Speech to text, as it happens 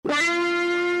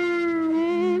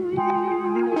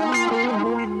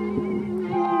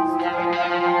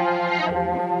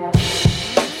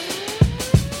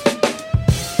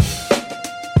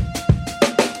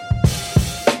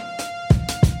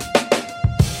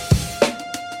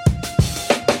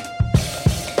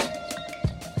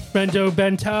Rando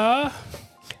Banter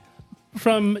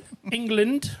from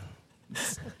England,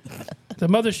 the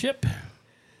mothership.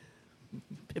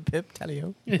 Pip pip,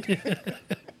 tally-o.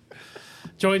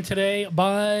 Joined today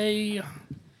by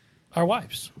our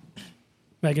wives,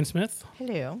 Megan Smith,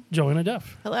 Hello. Joanna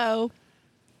Duff. Hello.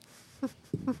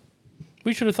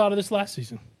 We should have thought of this last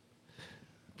season.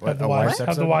 What, Have a wives have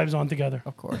the episode? wives on together.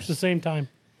 Of course. At the same time.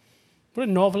 What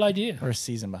a novel idea. We're a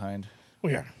season behind.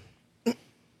 We are.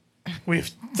 We've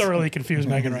thoroughly confused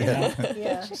Megan right now.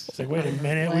 Yeah. It's like, wait a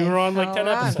minute. We were on like 10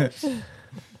 Alright. episodes.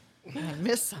 I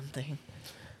missed something.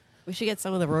 We should get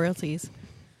some of the royalties.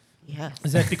 Yes.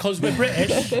 Is that because we're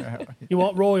British? You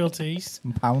want royalties?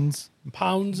 Pounds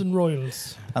Pounds and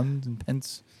royals. and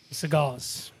pence.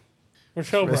 Cigars. We're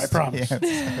sober, I promise.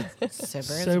 Yeah. Sober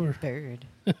as Sober. a bird.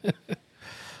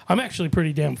 I'm actually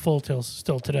pretty damn full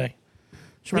still today.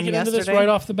 Should we From get into this yesterday? right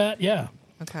off the bat? Yeah.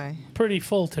 Okay. Pretty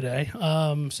full today.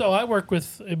 So I work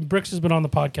with Bricks has been on the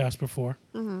podcast before.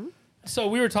 So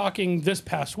we were talking this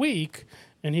past week,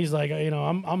 and he's like, I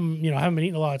haven't been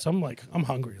eating a lot, so I'm like, I'm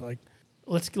hungry. Like,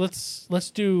 let's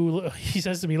do. He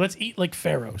says to me, let's eat like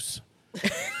pharaohs.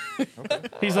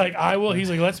 He's like, He's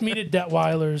like, let's meet at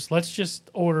Detweiler's. Let's just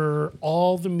order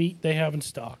all the meat they have in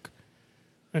stock,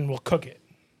 and we'll cook it.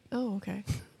 Oh, okay.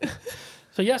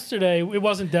 So yesterday, it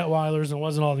wasn't Detweiler's and it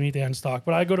wasn't all the meat they had in stock,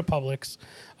 but I go to Publix.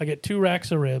 I get 2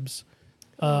 racks of ribs,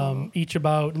 each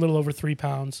about a little over 3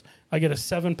 pounds. I get a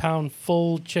 7-pound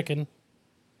full chicken,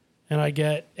 and I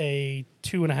get a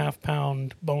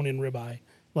 2.5-pound bone-in ribeye,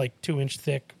 like 2-inch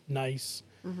thick, nice,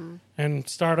 and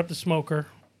start up the smoker.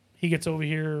 He gets over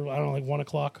here, I don't know, like 1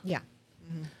 o'clock. Yeah.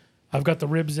 I've got the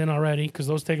ribs in already because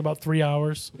those take about 3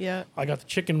 hours. Yeah. I got the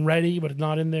chicken ready, but it's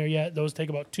not in there yet. Those take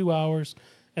about 2 hours.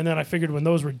 And then I figured when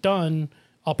those were done,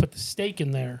 I'll put the steak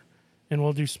in there and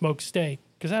we'll do smoked steak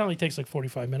because that only takes like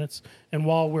 45 minutes. And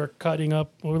while we're cutting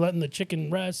up, we're letting the chicken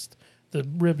rest, the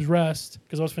ribs rest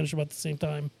because I was finished about the same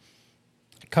time.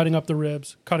 Cutting up the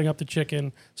ribs, cutting up the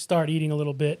chicken, start eating a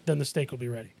little bit, then the steak will be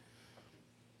ready.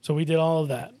 So we did all of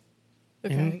that.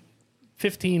 Okay. And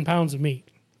 15 pounds of meat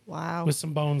Wow. with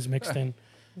some bones mixed in.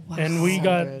 Wow. And we So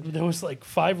got, good. there was like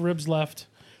 5 ribs left.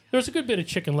 There was a good bit of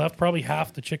chicken left, probably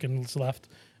half the chicken was left,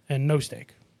 and no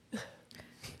steak.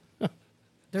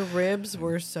 The ribs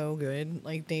were so good.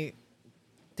 Like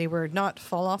they were not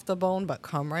fall off the bone, but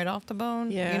come right off the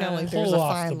bone. Yeah. You know, like there's Pull a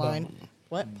off fine the line. bone.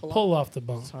 What? Pull off the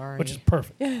bone, Sorry. which is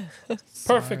perfect.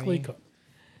 Perfectly Sorry. cooked.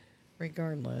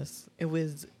 Regardless, it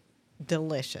was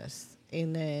delicious.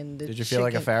 And then the Did you feel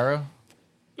like a chicken- pharaoh?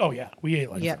 Oh, yeah, we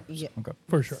ate like Yeah, that. yeah. Okay.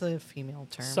 For sure. It's a female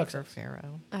term Sucks for it.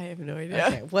 pharaoh. I have no idea.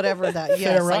 Okay, whatever that.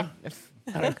 Yes, Pharaoh?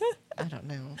 I don't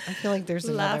know. I feel like there's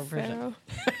La another version. Pharaoh.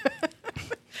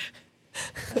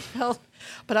 Well,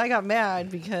 but I got mad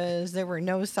because there were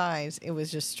no sides. It was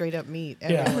just straight up meat Yeah.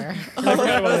 everywhere. I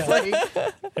forgot about It's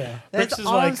that. like, Yeah. Bricks that's is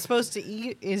all I'm like, supposed to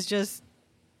eat is just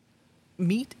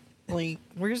meat. Like,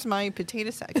 where's my potato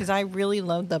salad? Because I really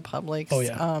love the Publix. Oh,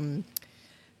 yeah.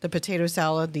 The potato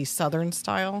salad, the Southern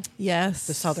style. Yes.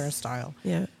 The Southern style.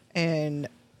 Yeah. And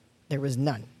there was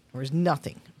none. There was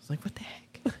nothing. I was like, what the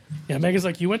heck? yeah, Megan's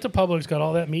like, you went to Publix, got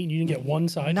all that meat, and you didn't get one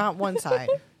side? Not one side.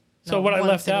 So Not what I one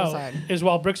left single out side. is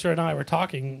while Brickster and I were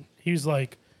talking, he was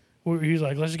like, let's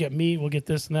just get meat. We'll get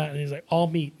this and that. And he's like, all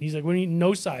meat. He's like, we need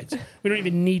no sides. We don't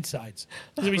even need sides.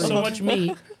 There's going to be so much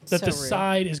meat that So the rude.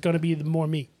 side is going to be the more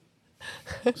meat.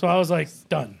 So I was like,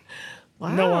 done.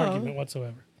 Wow. No argument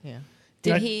whatsoever. Yeah.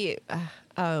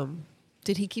 I-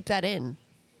 Did he keep that in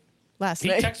last He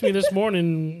night? texted me this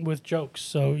morning with jokes.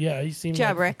 So yeah, he seemed Job,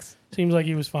 like, Rex. seems like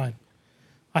he was fine.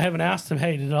 I haven't asked him,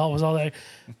 hey, was all that?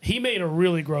 He made a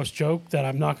really gross joke that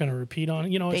I'm not going to repeat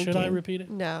on. You know, Thank should I you. repeat it?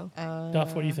 No.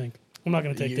 Duff, what do you think? I'm not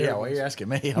going to take Yeah, their why are you advice. asking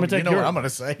me? gonna take You know what yours. I'm going to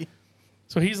say.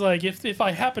 So he's like, if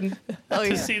I happen Oh, to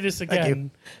yeah. see this Thank you.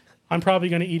 again, I'm probably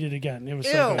going to eat it again. It was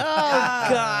so Ew. good. Oh,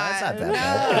 God. That's not that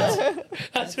bad.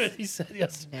 That's what he said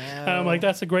yesterday. No. And I'm like,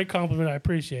 that's a great compliment. I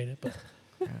appreciate it. But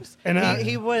and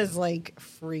He was like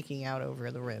freaking out over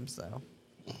the ribs, though.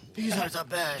 These are the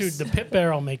best. dude, the Pit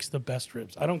Barrel makes the best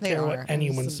ribs. I don't They care are. what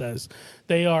anyone says.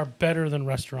 They are better than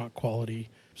restaurant quality.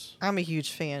 I'm a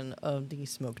huge fan of the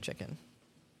smoked chicken.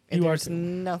 You are There's too.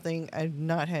 nothing. I've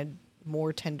not had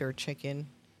more tender chicken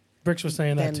Bricks was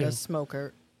saying that than too. the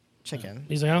smoker chicken.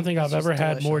 He's like, I don't think I've It's ever just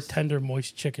had more delicious. tender,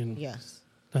 moist chicken Yes,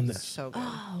 than this. so good.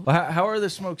 Well, how are the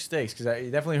smoked steaks? Because I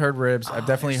definitely heard ribs. I've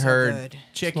definitely they're so heard good.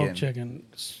 chicken. Smoked chicken.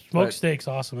 Smoked But- steak's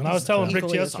awesome. And I was telling Bricks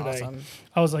Equally as yesterday, awesome.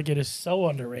 I was like, it is so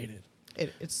underrated.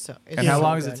 It's so. It's And how so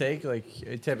long does it good. take? Like,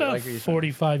 typically, About like you said-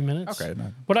 45 minutes. Okay.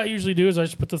 No. What I usually do is I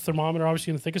just put the thermometer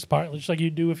obviously in the thickest part, just like you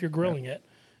do if you're grilling it.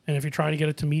 And if you're trying to get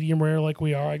it to medium rare like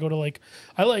we are, I go to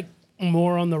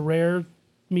more on the rare,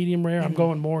 medium rare. I'm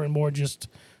going more and more just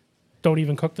don't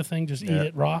even cook the thing, just eat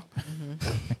it raw.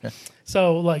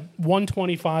 So like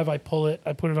 125, I pull it,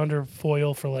 I put it under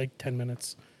foil for like 10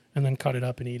 minutes and then cut it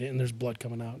up and eat it. And there's blood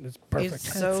coming out. It's perfect.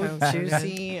 It's so sounds so good.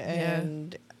 juicy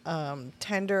and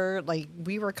tender. Like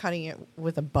we were cutting it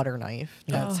with a butter knife.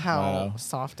 That's how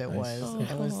soft it was.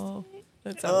 It was.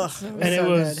 That sounds so And it so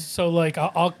was good. so like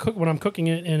I'll cook when I'm cooking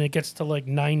it and it gets to like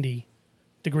 90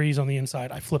 degrees on the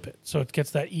inside. I flip it so it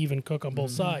gets that even cook on both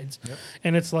sides,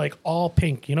 and it's like all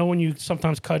pink. You know when you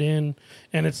sometimes cut in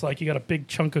and it's like you got a big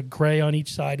chunk of gray on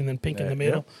each side and then pink in the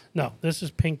middle. Yep. No, this is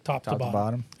pink top to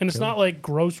bottom, and it's Cool. not like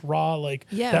gross raw like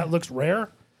that looks rare,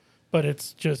 but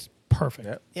it's just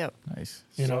perfect. Yep. Nice.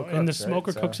 You know, Slow and the cooked, right?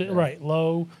 smoker So, cooks it yeah. right,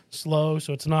 low, slow,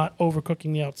 so it's not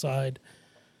overcooking the outside.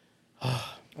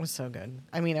 It was so good.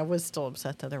 I mean, I was still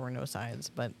upset that there were no sides,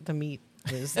 but the meat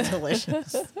was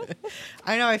delicious.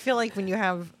 I know. I feel like when you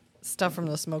have stuff from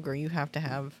the smoker, you have to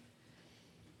have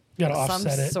You gotta some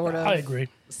offset it. sort of I agree.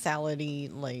 salad-y,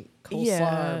 like coleslaw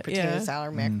Yeah, or potato yeah. salad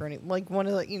or macaroni. Like one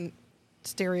of the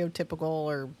stereotypical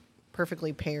or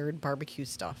perfectly paired barbecue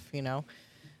stuff, you know?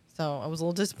 So I was a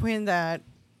little disappointed that I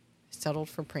settled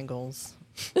for Pringles.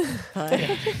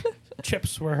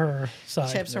 Chips were her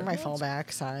side. Chips are my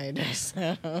fallback side.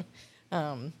 So,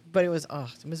 but it was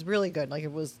really good. Like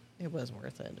it was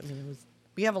worth it. I mean, it was.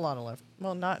 We have a lot of left.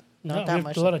 Well, not No, that we have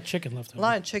much. a lot of chicken left A over.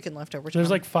 lot of chicken left over. which There's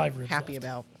I'm like 5 ribs happy left.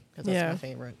 about because that's Yeah. my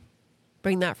favorite.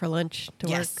 Bring that for lunch to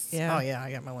work. Yeah. Oh yeah,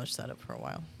 I got my lunch set up for a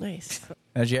while. Nice.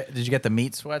 Did you get the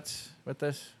meat sweats with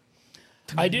this?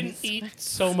 I didn't eat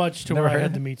so much to Never where I heard had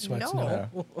of the it? meat sweats.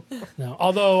 No. No.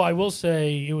 Although I will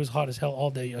say it was hot as hell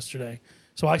all day yesterday,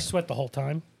 so I sweat the whole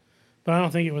time. But I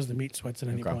don't think it was the meat sweats at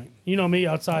any Okay. point. You know me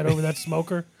outside over that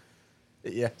smoker,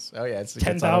 Yes. Oh yeah. It's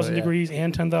 10,000 degrees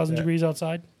and 10,000 Yeah. degrees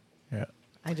outside. Yeah.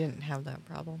 I didn't have that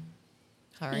problem.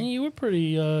 And Sorry, you were pretty.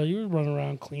 You were running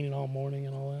around cleaning all morning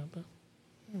and all that. But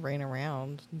I ran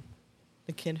around.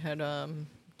 The kid had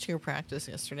cheer practice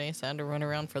yesterday, so I had to run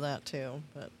around for that too.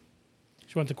 But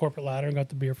she went to Corporate Ladder and got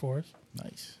the beer for us.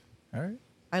 Nice. All right.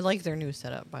 I like their new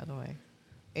setup, by the way.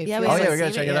 It Yeah, feels Oh haven't yeah, we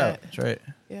gotta seen check it it yet. out. That's right.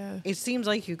 Yeah. It seems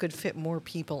like you could fit more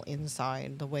people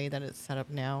inside the way that it's set up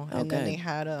now. Oh, And then good. they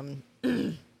had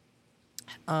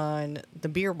on the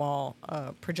beer wall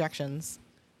projections.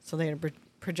 So they had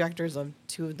projectors of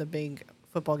two of the big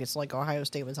football games. Like Ohio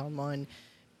State was on one.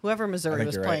 Whoever Missouri think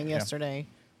was you're playing right, yeah. yesterday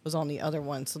was on the other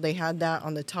one. So they had that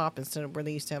on the top instead of where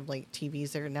they used to have like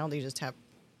TVs there. Now they just have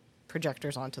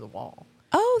projectors onto the wall.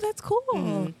 Oh, that's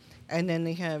cool. And then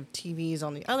they have TVs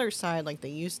on the other side like they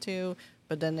used to,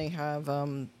 but then they have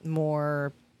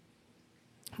more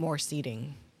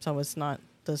seating. So it's not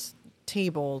this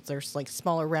tables. There's like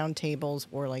smaller round tables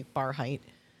or like bar height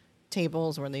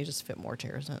tables where they just fit more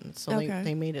chairs in. So Okay.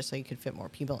 they made it so you could fit more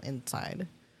people inside.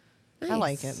 I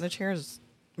like it. Nice. The chairs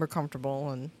were comfortable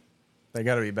and They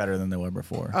got to be better than they were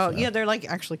before. oh so. yeah, they're like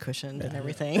actually cushioned and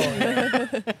everything. As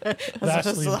Vastly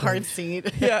opposed to the hard improved.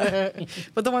 seat. Yeah.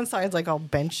 But the one side's like all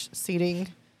bench seating,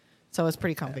 so it's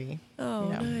pretty comfy. Oh, You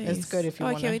know, nice. it's good if you I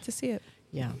wanna- can't wait to see it.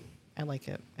 Yeah, I like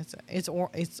it.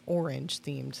 It's orange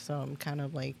themed, so I'm kind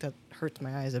of like that hurts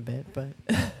my eyes a bit, but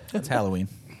It's Halloween.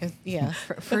 yeah,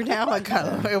 for now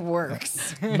it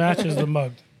works. Matches the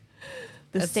mug.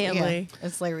 The It's- Stanley yeah,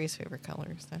 it's Larry's favorite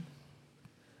color. So.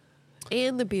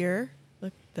 and the beer.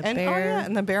 Look, the And bear. oh yeah,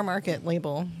 and the Bear Market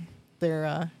label,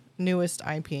 their newest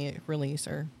IPA release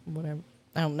or whatever.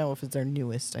 I don't know if it's their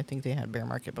newest. I think they had Bear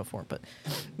Market before, but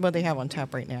what they have on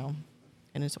tap right now,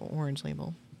 and it's an orange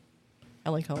label. I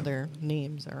like how their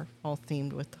names are all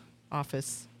themed with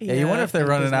office. Yeah, you wonder if they're and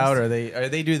running out, business. or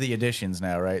they do the editions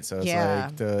now, right? So it's Yeah.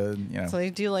 like the So they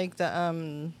do like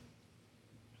the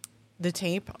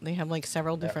tape. They have like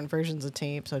several different versions of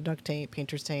tape. So duct tape,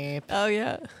 painter's tape. Oh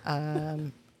yeah.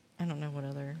 I don't know what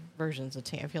other versions of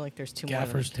tape. I feel like there's two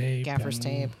Gaffer's more. tape. Gaffer's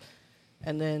tape.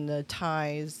 And then the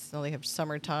ties. So they have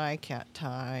summer tie, cat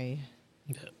tie.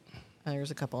 Yeah. And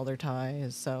there's a couple other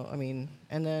ties. So I mean,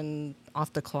 and then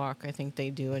off the clock. I think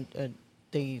they do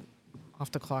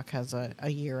off the clock has a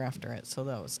year after it. So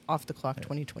that was off the clock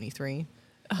 2023.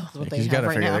 Oh, is what they you have got to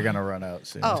right figure now. they're gonna run out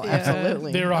soon. Oh, Yeah.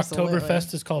 absolutely. Their Absolutely.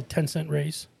 Octoberfest is called 10-cent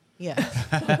race. Yeah.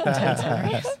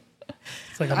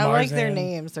 It's like a I like their Marzan.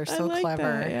 names. They're I so like clever.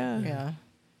 that, yeah. Yeah.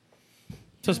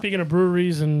 So speaking of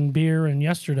breweries and beer and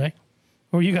yesterday,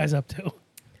 what were you guys up to?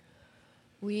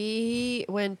 We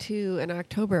went to an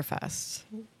Oktoberfest.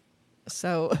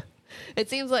 So it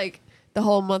seems like the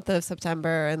whole month of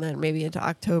September and then maybe into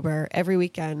October, every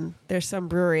weekend, there's some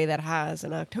brewery that has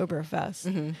an Oktoberfest.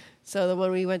 Mm-hmm. So the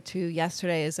one we went to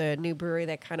yesterday is a new brewery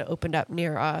that kind of opened up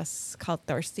near us called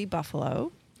Thirsty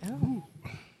Buffalo. Oh.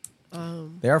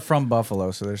 They are from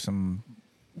Buffalo, so there's some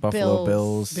Buffalo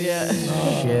Bills Yeah.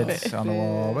 shit on the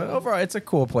wall. But overall, it's a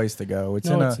cool place to go. It's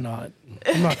No, it's not.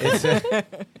 I'm not.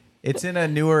 It's in a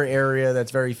newer area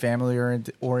that's very family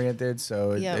oriented.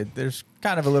 So there's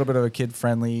kind of a little bit of a kid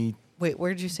friendly. Wait,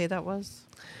 where did you say that was?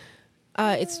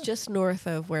 It's just north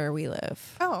of where we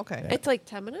live. Oh, okay. It's like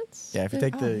 10 minutes. Yeah, if you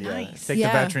take the nice. take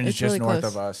Yeah, the veterans it's just really north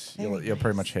close. of us, Very you'll pretty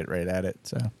nice. much hit right at it.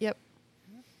 So Yep.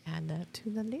 Add that to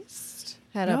the list.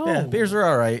 Had No. a yeah, beers are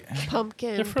all right.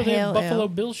 pumpkin They're for the pale Buffalo ale.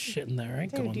 Bills shit in there. I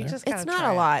ain't Dude, going you there. just It's gotta not try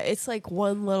a it. lot. It's like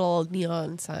one little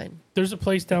neon sign. There's a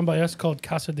place down by us called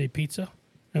Casa de Pizza,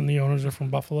 and the owners are from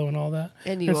Buffalo and all that.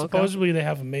 And you won't go? supposedly they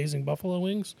have amazing buffalo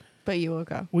wings. But you won't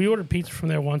go. We ordered pizza from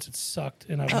there once. It sucked,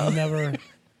 and I've never,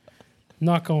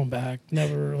 not going back.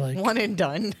 Never like One and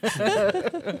done.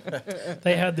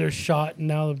 they had their shot, and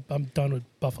now I'm done with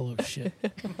buffalo shit.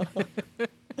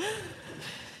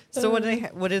 So what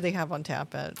do they have on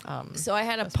tap at? So I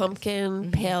had a That's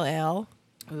pumpkin pale ale,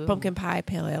 Ooh. pumpkin pie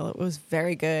pale ale. It was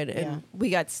very good, and Yeah. we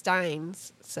got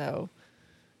Steins, so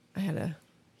I had a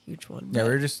huge one. Yeah,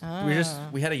 Ah.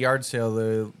 we had a yard sale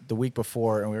the week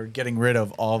before, and we were getting rid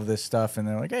of all of this stuff, and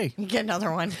they're like, "Hey, You get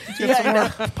another one. get some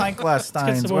more pint glass get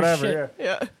steins, some more whatever." shit.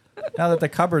 Yeah. Yeah. Now that the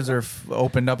cupboards are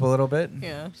opened up a little bit,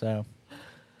 Yeah. So,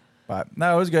 but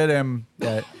no, it was good.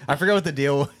 I forget what the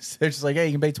deal was. They're just like, "Hey,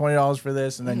 you can pay $20 for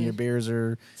this, and then your beers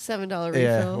are $7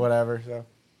 yeah, refill. whatever." So,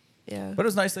 Yeah. but it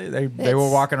was nice. They were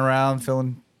It's- walking around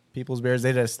filling people's beers.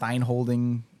 They did a stein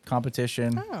holding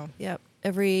competition. Oh. Yep.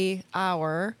 Every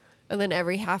hour, and then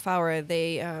every half hour,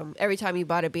 they every time you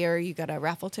bought a beer, you got a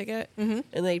raffle ticket, and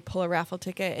they'd pull a raffle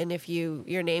ticket, and if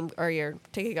your name or your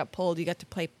ticket got pulled, you got to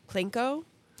play Plinko.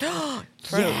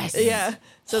 Yes. Yeah.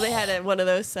 So they had one of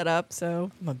those set up.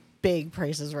 So I'm a big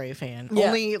Price is Right fan. Yeah.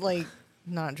 Only like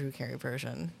not Drew Carey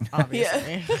version,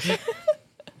 obviously.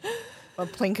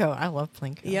 But Plinko, I love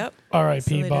Plinko. yep. R.I.P.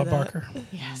 So they Bob did that. Barker.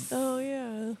 Yes. Oh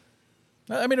yeah.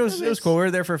 I mean, it was cool. We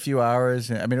were there for a few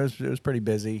hours. I mean, it was pretty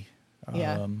busy.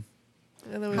 Yeah. And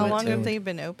then we How went long to have they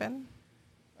been open?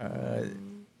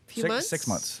 few months? 6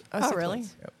 months. Oh, 6 really?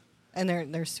 months. And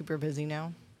they're super busy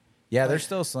now. Yeah, they're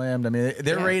still slammed. I mean,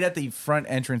 they're Yeah. right at the front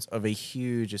entrance of a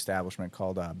huge establishment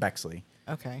called Bexley.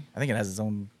 Okay. I think it has its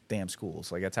own damn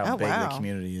schools. Like that's how Oh, big wow. the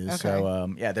community is. Okay.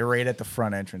 So yeah, they're right at the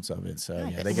front entrance of it. So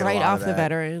yeah, they get a Right lot off of the that.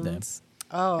 veterans.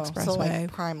 Oh, so Expressway.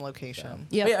 like prime location.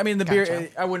 Yep. Yeah, I mean the Gotcha. beer.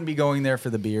 I wouldn't be going there for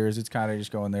the beers. It's kind of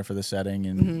just going there for the setting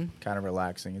and kind of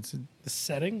relaxing. It's The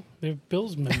setting, they have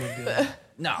Bills memorabilia.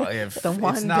 no, if, The it's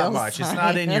one not Bill much. It's sign.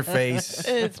 not in your face.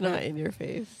 It's not in your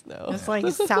face. No. It's like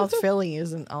South Philly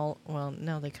isn't all. Well,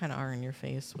 no, they kind of are in your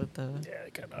face with the Yeah,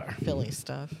 they kind of are. Philly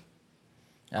stuff.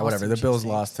 Yeah, whatever. The Austin Bills cheesesteaks.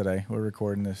 lost today. We're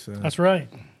recording this. That's right.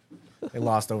 They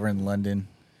lost over in London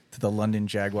to the London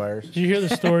Jaguars. Did you hear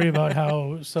the story about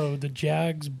how the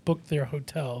Jags booked their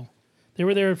hotel? They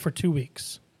were there for 2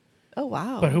 weeks. Oh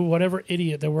wow. But whatever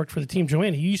idiot that worked for the team,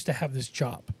 Joanna, you used to have this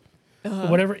job.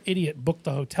 Whatever idiot booked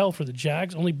the hotel for the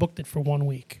Jags only booked it for 1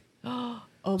 week. Oh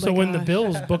my So when the gosh.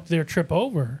 Bills booked their trip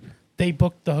over, they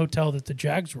booked the hotel that the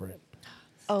Jags were in.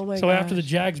 Oh my So after the gosh.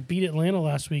 Jags beat Atlanta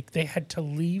last week, they had to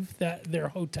leave their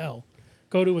hotel,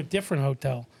 go to a different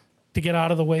hotel to get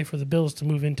out of the way for the Bills to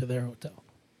move into their hotel.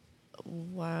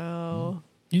 Wow.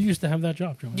 You used to have that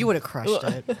job, Joanna. You would have crushed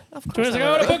it. Of course. Joanna's like,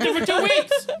 I would have booked it for 2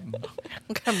 weeks.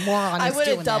 What kind of moron I is would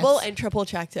doing have double this? and triple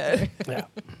checked it Yeah.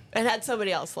 and had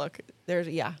somebody else look. There's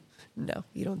No,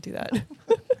 you don't do that.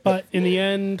 But in the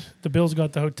end, the Bills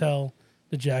got the hotel.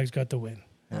 The Jags got the win.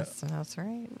 That's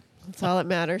right. That's all that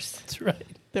matters. That's right.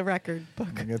 The record book.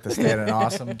 I get to stay at an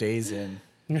awesome Days Inn.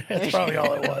 That's probably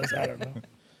all it was. I don't know.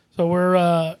 So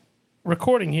we're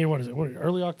recording here. What is it?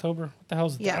 Early October? What the hell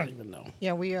is it? Yeah. I don't even know.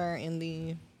 Yeah, we are in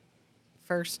the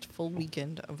first full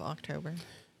weekend of October.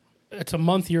 It's a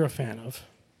month you're a fan of.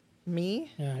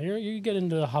 Me? Yeah, you get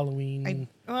into the Halloween.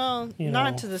 Not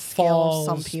know, to the scale fall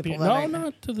of some people.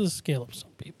 not to the scale of some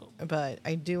people. But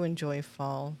I do enjoy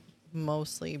fall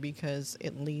mostly because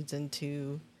it leads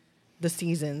into the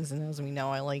seasons, and as we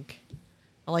know, I like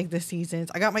the seasons.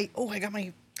 I got my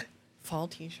fall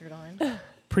T-shirt on.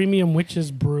 Premium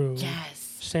Witches Brew.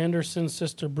 Yes. Sanderson's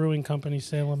Sister Brewing Company,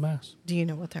 Salem, Mass. Do you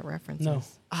know what that reference No.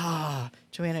 is?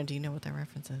 Joanna, do you know what that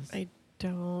reference is? I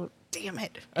don't. Damn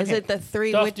it. Is Okay. it the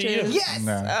three Duff, do you? witches? Yes.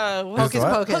 No. Hocus Is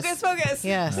what? Pocus. Hocus Pocus.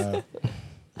 Yes.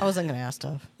 I wasn't gonna ask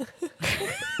stuff. I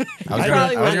was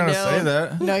probably gonna wouldn't say know.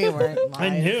 that. No, you weren't. I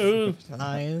Lies. knew.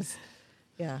 Lies.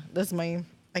 Yeah,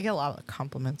 I get a lot of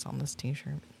compliments on this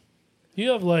T-shirt. You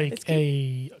have like It's cute.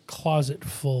 a closet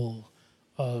full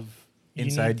of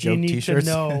inside joke T-shirts.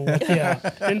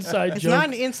 Inside It's joke. not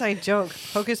an inside joke.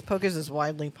 Hocus Pocus is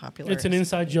widely popular. It's an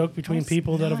inside joke between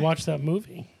people that have watched that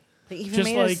movie. They even Just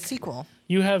made a like- sequel.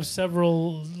 You have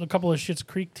a couple of Schitt's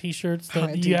Creek T-shirts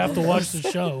that you have to watch the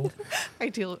show. I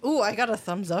do. Ooh, I got a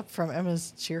thumbs up from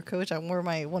Emma's cheer coach. I wore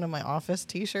one of my office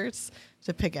T-shirts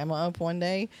to pick Emma up one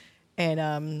day,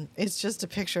 and it's just a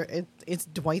picture. It's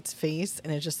Dwight's face,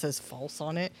 and it just says "false"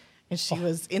 on it. And she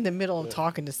was in the middle of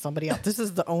talking to somebody else. This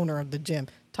is the owner of the gym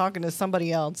talking to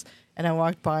somebody else, and I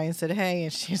walked by and said, "Hey,"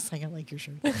 and she's like, "I like your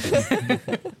shirt." I'm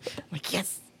like,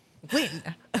 yes, win,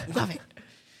 love it.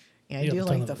 Yeah, I do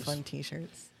like the fun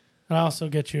T-shirts. And I also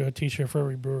get you a T-shirt for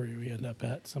every brewery we end up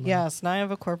at. Somehow. Yes, now I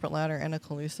have a corporate ladder and a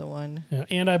Calusa one. Yeah,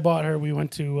 and I bought her. We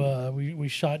went to we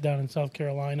shot down in South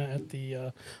Carolina at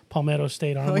the Palmetto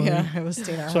State Armory. Oh yeah, I was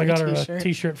staying So I got her a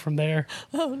T-shirt from there.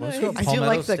 Oh, nice. I do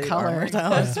like the color. That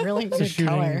was really good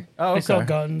color. Oh, okay. They sell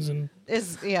guns and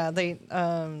They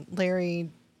Larry,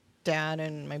 Dad,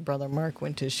 and my brother Mark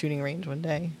went to a shooting range one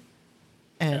day,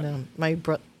 and my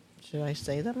brother. Should I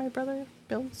say that my brother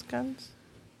builds guns?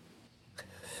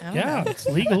 yeah, it's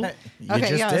legal.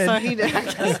 Okay, yeah. Did. So he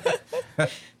did.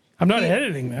 I'm not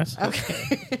editing this.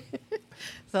 Okay.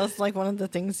 So it's like one of the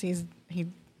things he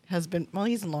has been. Well,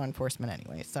 he's in law enforcement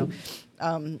anyway. So,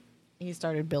 he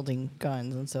started building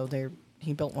guns, and so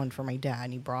he built one for my dad,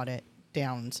 and he brought it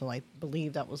down. So I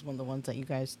believe that was one of the ones that you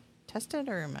guys tested,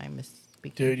 or am I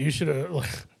misspeaking? Dude, you should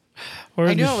have.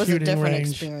 I knew it was a different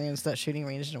experience. That shooting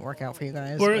range didn't work out for you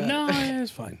guys. No, it's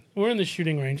fine. We're in the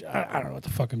shooting range. I don't know what the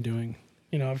fuck I'm doing.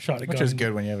 You know, I've shot a gun. Which is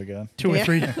good when you have a gun. Two or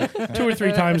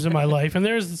three times in my life. And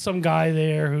there's some guy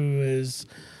there who is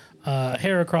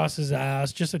hair across his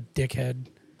ass, just a dickhead.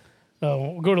 So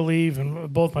we'll go to leave,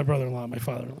 and both my brother-in-law and my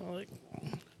father-in-law like,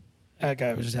 that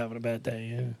guy was just having a bad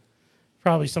day. Yeah.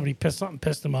 Probably somebody pissed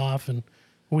him off, and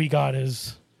we got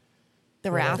his...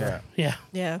 The wrath.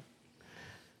 Yeah.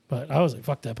 But I was like,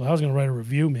 fuck that. But I was going to write a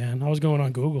review, man. I was going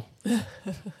on Google.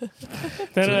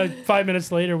 Then 5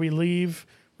 minutes later, we leave.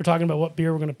 We're talking about what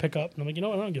beer we're going to pick up. And I'm like, you know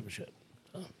what? I don't give a shit.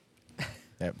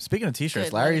 Yeah. Speaking of T-shirts,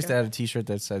 Good, Larry used to have a T-shirt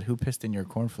that said, "Who pissed in your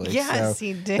cornflakes?" Yes, so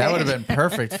he did. That would have been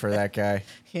perfect for that guy.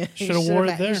 Yeah, Should have worn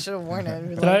it there. You should have worn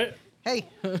it. Did I Hey.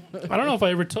 don't know if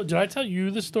I ever told... Did I tell you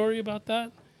the story about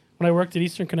that? When I worked at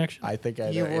Eastern Connection? I think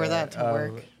You wore that to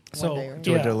work. So, one day, right?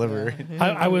 to a delivery.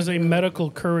 I was a medical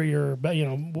courier, but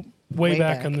way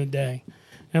back in the day,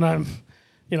 and I'm,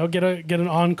 get an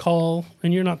on call,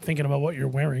 and you're not thinking about what you're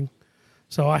wearing,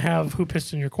 so I have "Who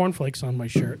Pissed in Your Cornflakes" on my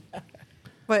shirt.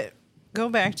 But go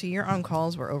back to your on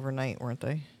calls were overnight, weren't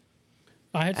they?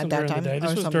 I had some At that during the time, day.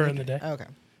 This or was something during like- the day. Okay.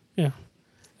 Yeah,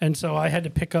 and so I had to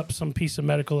pick up some piece of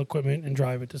medical equipment and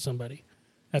drive it to somebody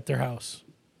at their house,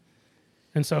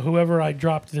 and so whoever I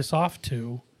dropped this off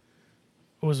to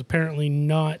was apparently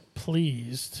not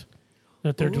pleased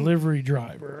that their delivery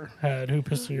driver had "Who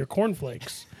Pissed in Your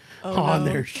Cornflakes" on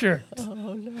their shirt.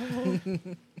 Oh,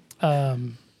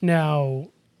 no. Now,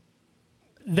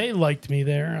 they liked me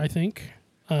there, I think.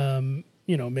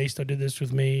 Maisto did this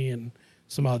with me and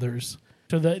some others.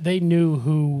 So they knew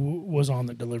who was on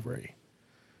the delivery.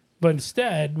 But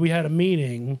instead, we had a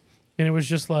meeting, and it was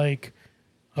just like,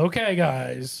 okay,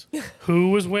 guys, who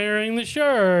was wearing the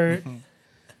shirt?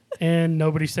 And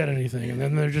nobody said anything. And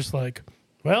then they're just like,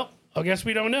 well, I guess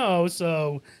we don't know,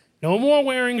 so no more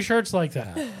wearing shirts like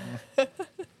that.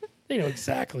 They know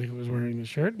exactly who was wearing the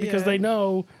shirt because they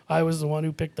know I was the one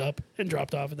who picked up and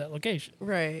dropped off at that location.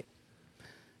 Right.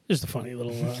 Just a funny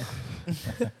little...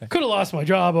 could have lost my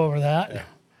job over that.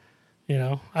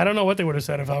 I don't know what they would have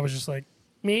said if I was just like,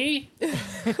 me?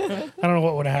 I don't know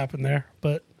what would have happened there.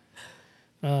 But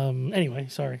anyway,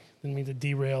 sorry. Didn't mean to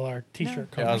derail our T-shirt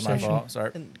Yeah, that was conversation. my fault.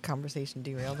 Sorry. The conversation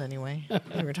derailed anyway.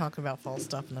 We were talking about fall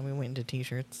stuff, and then we went into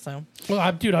T-shirts. So Well,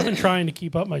 I've been trying to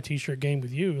keep up my T-shirt game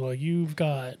with you. Like, you've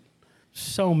got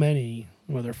so many,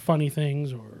 whether funny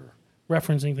things or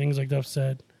referencing things like Duff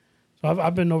said. So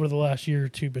I've been over the last year or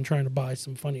two been trying to buy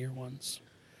some funnier ones.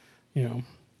 The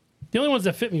only ones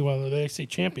that fit me well, they say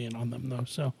champion on them though.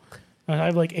 So I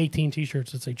have like 18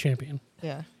 T-shirts that say champion.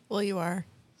 yeah, Well, you are.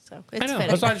 So it's I know. fitting.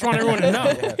 That's why I just want everyone to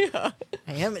know.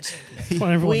 I am a champion. I just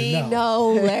want everyone We to know.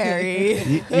 know,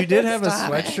 Larry. You did have a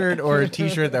sweatshirt or a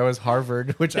T-shirt that was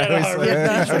Harvard, which I always Harvard. thought Yeah,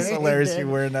 that's that was right. hilarious. He You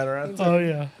did. wearing that around? Oh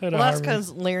yeah. Well, that's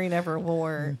because Larry never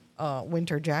wore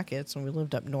winter jackets when we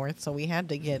lived up north, so we had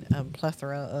to get a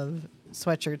plethora of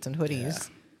sweatshirts and hoodies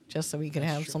just so we could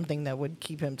have something that would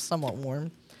keep him somewhat warm,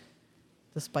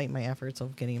 despite my efforts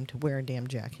of getting him to wear a damn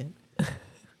jacket.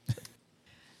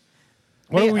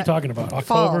 What Yeah, are we talking about?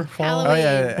 fall. October? Fall? Halloween. Oh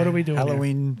yeah. What are we doing here?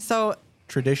 Halloween. So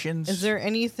traditions. Is there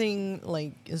anything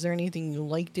you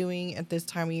like doing at this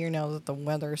time of year now that the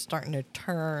weather is starting to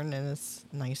turn and it's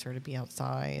nicer to be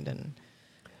outside? And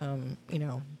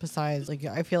besides, like,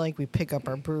 I feel like we pick up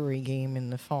our brewery game in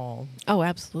the fall. Oh,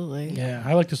 absolutely. Yeah,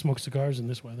 I like to smoke cigars in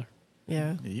this weather.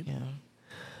 Yeah.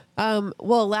 Yeah.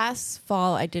 Well, last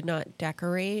fall I did not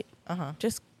decorate. Uh-huh.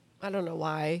 Just, I don't know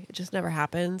why. It just never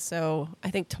happened. So I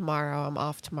think tomorrow, I'm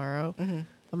off tomorrow. Mm-hmm.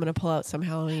 I'm going to pull out some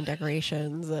Halloween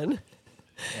decorations and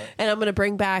I'm going to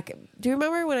bring back. Do you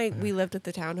remember when we lived at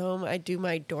the townhome? I do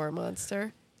my door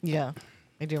monster. Yeah.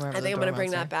 I do remember. I think I'm going to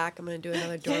bring that back. I'm going to do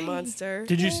another door monster.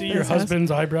 Did you see your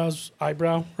husband's eyebrow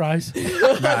rise?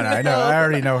 No, I know. I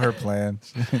already know her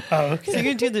plans. Oh, okay. So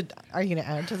you're gonna are you gonna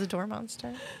add to the door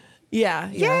monster? Yeah.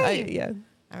 Yay! Yeah.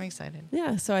 I'm excited.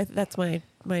 Yeah. So that's my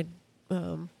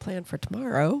plan for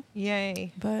tomorrow.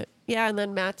 Yay! But yeah, and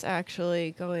then Matt's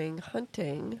actually going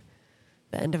hunting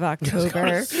the end of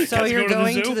October. So you're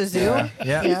going to the zoo?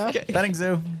 Yeah. Petting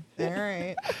zoo. All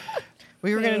right.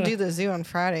 We were going to do the zoo on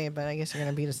Friday, but I guess you're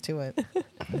going to beat us to it.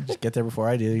 Just get there before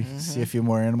I do. See a few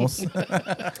more animals.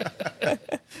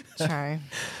 Try.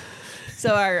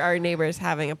 So our neighbor's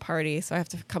having a party, so I have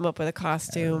to come up with a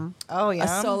costume. Oh,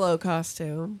 yeah? A solo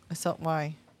costume.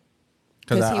 Why?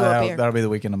 Because he won't be here. That'll be the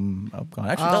weekend I'm gone.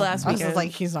 Actually, the last I was weekend.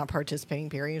 like, he's not participating,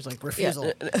 period. He's like,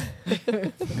 refusal. Yeah.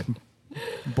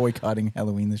 boycotting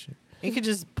Halloween this year. You could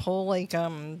just pull, like,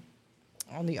 on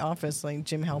The Office, like,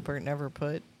 Jim Halpert never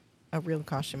put a real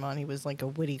costume on. He was, like, a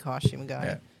witty costume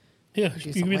guy. Yeah, Do you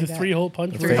something could be like the that. three-hole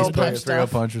punch. Three-hole punch Three-hole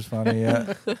stuff. punch was funny,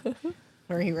 yeah.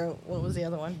 Where he wrote, what was the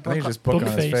other one? I think he just book Book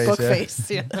on his face. face. Book yeah.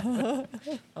 face. Yeah.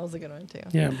 That was a good one, too.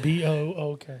 Yeah,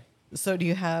 BOOK. So do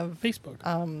you have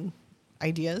Facebook.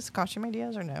 ideas, costume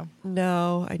ideas, or no?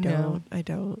 No, I don't. No. I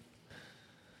don't.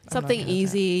 I'm Something not good at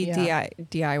easy, that. Yeah.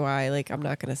 DIY. Like, I'm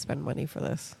not going to spend money for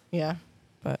this. Yeah.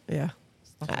 But yeah,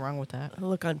 There's nothing wrong with that. I'll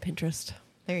look on Pinterest.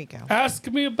 There you go. Ask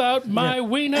me about my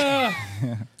wiener.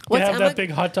 You What's have Emma- that big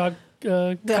hot dog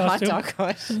The costume. hot dog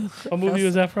question. What movie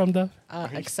was that from, Duff?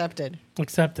 Accepted.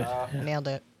 Accepted. Yeah. Nailed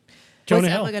it. Jonah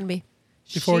What's Hill. Emma going to be?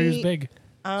 Before he was She- big.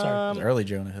 Sorry. It was early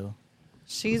Jonah Hill.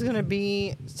 She's going to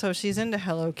be, so she's into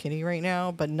Hello Kitty right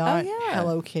now, but not yeah.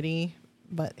 Hello Kitty,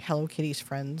 but Hello Kitty's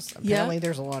friends. Apparently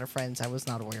there's a lot of friends. I was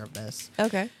not aware of this.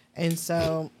 Okay. And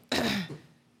so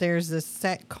there's this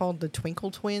set called the Twinkle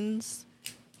Twins,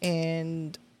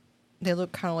 and they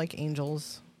look kind of like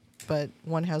angels, but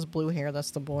one has blue hair,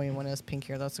 that's the boy, and one has pink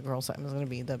hair, that's the girl. So I'm going to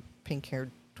be the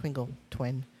pink-haired Twinkle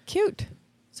Twin. Cute.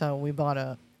 So we bought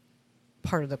a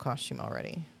part of the costume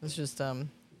already. It's just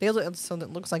they look, so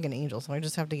that looks like an angel. So I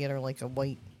just have to get her like a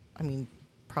white. I mean,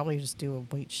 probably just do a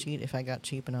white sheet if I got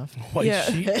cheap enough. White Yeah.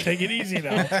 sheet. Take it easy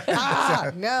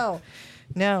now.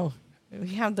 No. We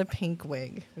have the pink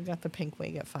wig. We got the pink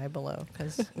wig at Five Below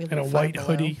because we And a love white Five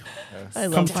Below. hoodie. I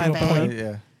love Comes to Five a Below. point.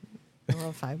 Yeah. I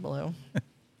love Five Below.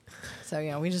 So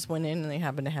yeah, we just went in and they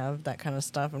happen to have that kind of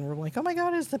stuff, and we're like, oh my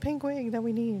god, it's the pink wig that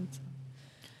we need.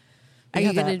 Are We you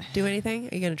have going that. to do anything?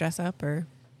 Are you going to dress up or?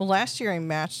 Well, last year I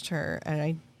matched her,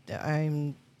 and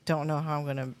I don't know how I'm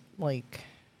gonna like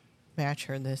match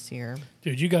her this year.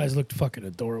 Dude, you guys looked fucking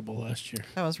adorable last year.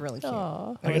 That was really cute.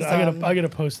 Aw. It was, I gotta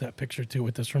post that picture too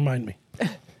with this. Remind me.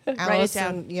 Alice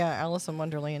down. Alice in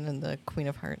Wonderland and the Queen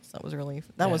of Hearts. That was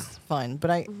was fun. But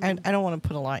I Mm-hmm. don't want to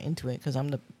put a lot into it because I'm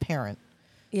the parent.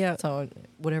 Yeah. So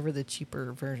whatever the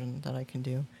cheaper version that I can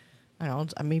do,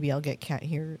 maybe I'll get cat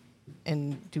hair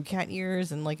and do cat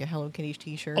ears and like a Hello Kitty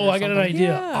T-shirt. Oh, or I got an something. idea.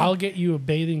 Yeah. I'll get you a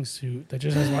bathing suit that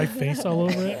just has my face all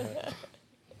over it.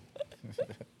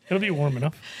 It'll be warm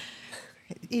enough.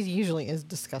 It usually is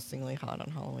disgustingly hot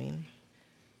on Halloween.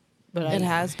 But It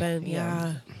has been, yeah.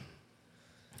 yeah.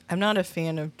 I'm not a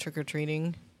fan of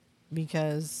trick-or-treating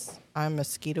because I'm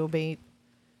mosquito bait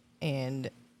and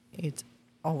it's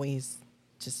always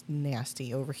just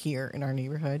nasty over here in our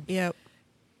neighborhood. Yep.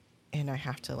 And I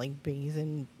have to like bathe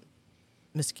in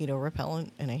mosquito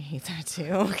repellent, and I hate that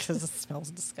too because it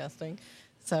smells disgusting.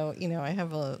 So, I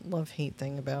have a love-hate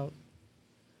thing about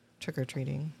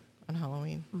trick-or-treating on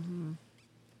Halloween. Mm-hmm.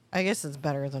 I guess it's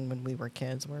better than when we were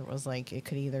kids, where it was like it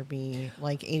could either be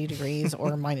like 80 degrees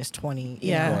or minus 20.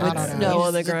 Yeah, I with don't know. snow You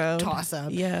on the just ground. Toss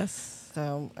up. Yes.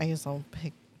 So I guess I'll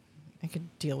pick. I could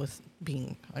deal with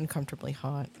being uncomfortably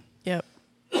hot Yep.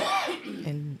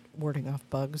 and warding off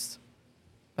bugs.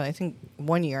 But I think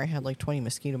one year I had like 20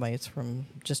 mosquito bites from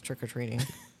just trick or treating.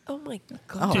 Oh my Oh,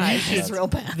 god. Dude, you it's should- real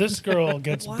bad. This girl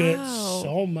gets bit Wow.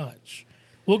 so much.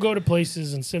 We'll go to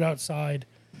places and sit outside,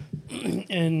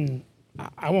 and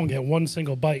I won't get one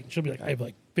single bite. She'll be like, I have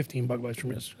like 15 bug bites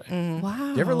from yesterday. Mm-hmm.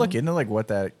 Wow. You ever look into like what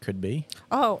that could be?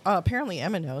 Oh, apparently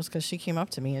Emma knows because she came up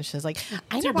to me and she's like,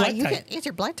 "I know why you get. It's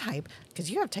your blood type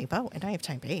because you have type O and I have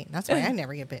type A. And that's why I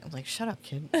never get bit." I'm like, "Shut up,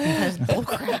 kid. That's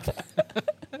bullcrap."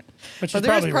 But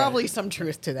there's probably some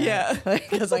truth to that. Yeah,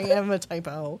 because I am a type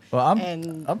O. Well,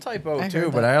 I'm type O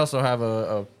too, but I also have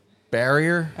a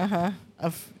barrier.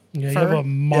 Of Yeah, you fur. have a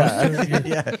monster.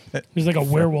 Yeah. He's like a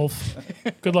werewolf.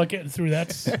 Good luck getting through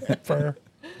that fur.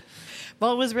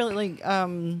 Well, it was really like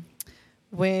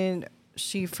when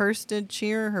she first did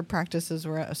cheer, her practices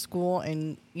were at a school,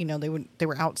 and they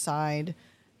were outside,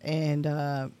 and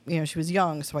she was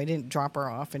young, so I didn't drop her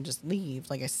off and just leave.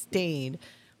 Like I stayed,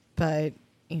 but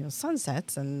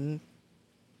sunsets, and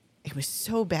it was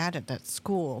so bad at that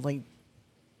school, like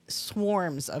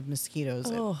swarms of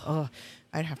mosquitoes.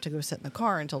 I'd have to go sit in the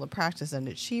car until the practice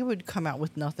ended. She would come out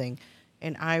with nothing,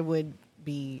 and I would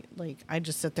be like, I'd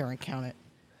just sit there and count it.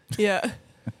 Yeah.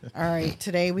 All right,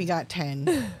 today we got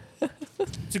 10.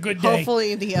 It's a good day.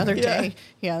 Hopefully the other day,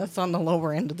 that's on the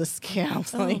lower end of the scale.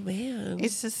 Oh, man.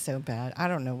 It's just so bad. I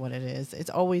don't know what it is. It's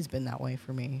always been that way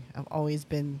for me. I've always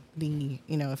been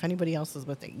if anybody else is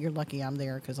with it, you're lucky I'm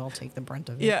there because I'll take the brunt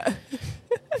of it. Yeah.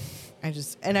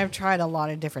 I've tried a lot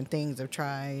of different things. I've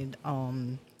tried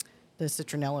the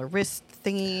citronella wrist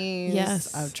thingies.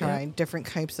 Yes. I've tried different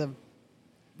types of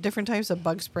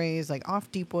bug sprays. Like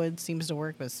off deep wood seems to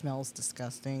work, but it smells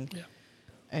disgusting. Yeah.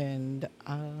 And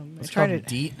it's called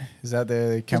DEET. Is that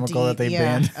the chemical that they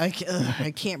banned? I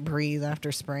can't breathe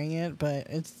after spraying it, but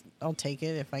I'll take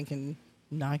it if I can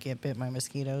not get bit by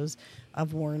mosquitoes.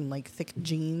 I've worn like thick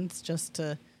jeans just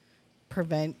to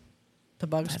prevent the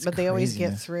bugs, but they always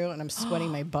get through, and I'm sweating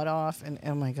my butt off, and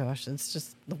oh my gosh, it's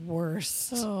just the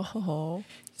worst. Oh.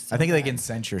 I think they can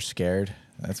sense you're scared.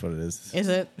 That's what it is. Is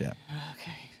it? Yeah.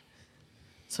 Okay.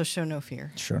 So show no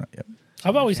fear. Sure. Yep.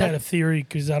 I've always had a theory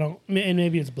because and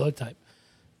maybe it's blood type,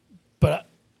 but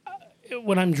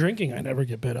when I'm drinking, I never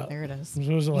get bit up. There it is. So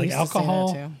is it like Used to say that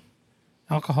alcohol? too.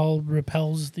 Alcohol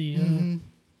repels the.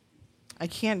 I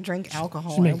can't drink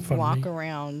alcohol She's making and fun of walk me.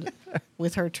 around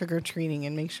with her trick-or-treating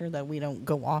and make sure that we don't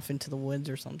go off into the woods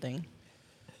or something.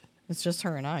 It's just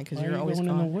her and I because Why are you're you always going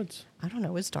gone. in the woods? I don't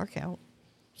know. It's dark out.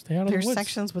 Stay out of There's the woods.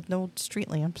 sections with no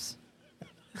street lamps.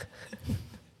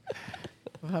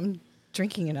 If I'm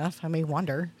drinking enough, I may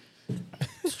wander.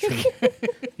 It's true.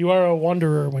 You are a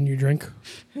wanderer when you drink.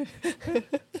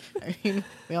 I mean,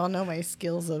 we all know my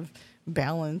skills of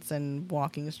balance and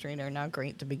walking straight are not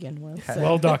great to begin with. So.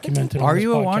 Well documented. on Are this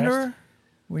you a podcast. wanderer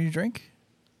when you drink?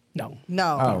 No.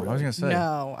 No. Oh, I was gonna say.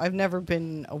 No, I've never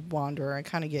been a wanderer. I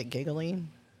kind of get giggly,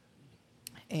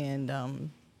 and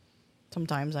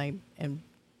sometimes I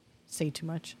say too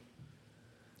much.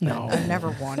 No. I've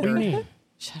never What do you wandered. mean?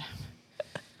 Shut up.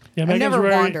 Yeah, I've Megan's never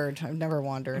very, wandered. I've never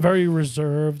wandered. Very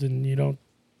reserved, and you don't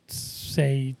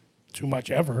say too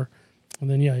much ever. And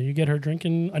then you get her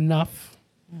drinking enough.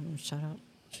 Shut up.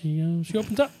 She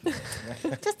opens up.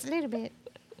 Just a little bit.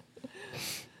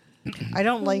 I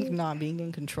don't like not being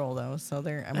in control though. So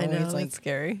I'm I always know, like it's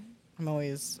scary. I'm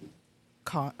always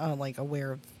like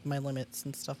aware of my limits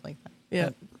and stuff like that. Yeah.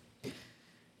 But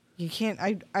you can't.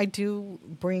 I do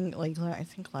bring like I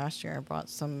think last year I brought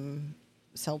some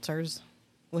seltzers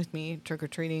with me trick or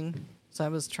treating. So I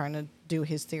was trying to do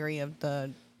his theory of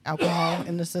the alcohol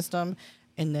in the system.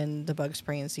 And then the bug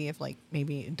spray and see if like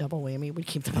maybe a double whammy would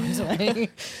keep the bugs away.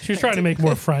 She was trying to make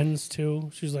more friends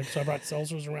too. She's like, so I brought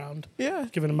seltzers around, Yeah.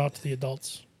 giving them out to the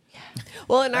adults.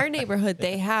 Well, in our neighborhood,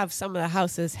 they have some of the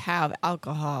houses have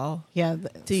alcohol. Yeah.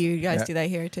 Do you guys Yeah. do that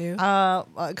here too?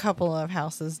 A couple of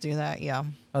houses do that. Yeah.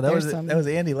 Oh, that There's was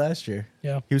Andy last year.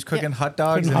 Yeah. He was cooking hot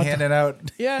dogs Cooking and hot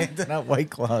handing out White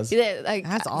Claws. They're That's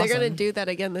They're gonna awesome. do that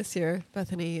again this year.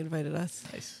 Bethany invited us.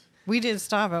 Nice. We did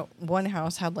stop at one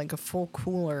house had like a full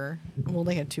cooler. Well,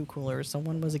 they had two coolers. So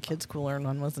one was a kid's cooler and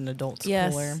one was an adult's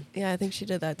Yes. cooler. Yeah, I think she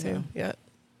did that too. Yeah.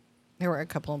 There were a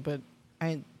couple, but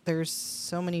there's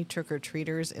so many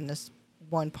trick-or-treaters in this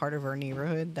one part of our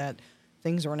neighborhood that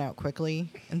things run out quickly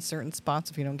in certain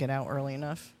spots if you don't get out early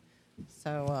enough.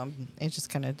 So it just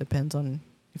kind of depends on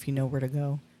if you know where to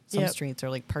go. Some Yep. streets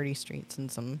are like party streets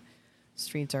and some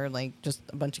streets are like just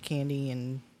a bunch of candy,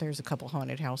 and there's a couple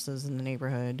haunted houses in the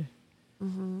neighborhood.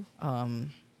 Mm-hmm.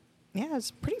 Yeah,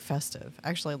 it's pretty festive.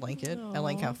 Actually, I like it. I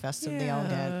like how festive they all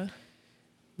Yeah. get.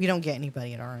 We don't get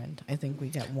anybody at our end. I think we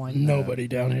get one. Nobody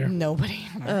down here. Nobody.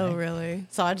 at our Oh, end. really?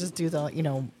 So I just do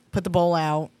put the bowl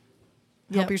out,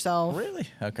 help Yep. yourself. Really?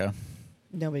 Okay.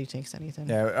 Nobody takes anything.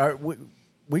 Yeah.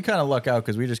 We kind of luck out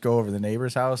because we just go over the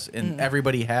neighbor's house and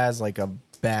everybody has like a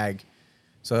bag.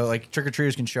 So like trick or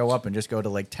treaters can show up and just go to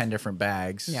like 10 different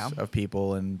bags Yeah. of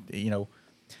people, and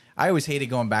I always hated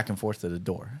going back and forth to the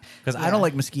door because I don't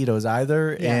like mosquitoes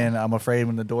either, and I'm afraid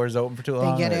when the door's open for too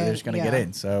long, they're just going to get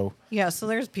in. So so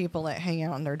there's people that hang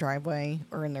out in their driveway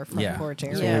or in their front porch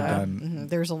area.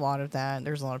 There's a lot of that.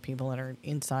 There's a lot of people that are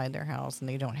inside their house and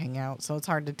they don't hang out, so it's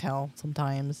hard to tell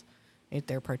sometimes if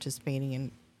they're participating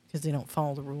in because they don't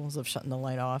follow the rules of shutting the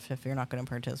light off if you're not going to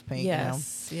participate.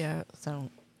 Yes, So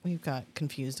we've got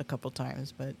confused a couple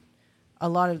times, but. A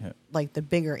lot of, like, the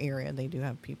bigger area, they do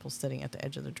have people sitting at the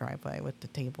edge of the driveway with the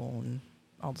table and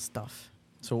all the stuff.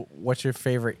 So what's your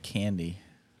favorite candy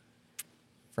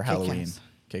for Halloween?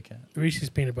 Kit Kat.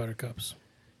 Reese's Peanut Butter Cups.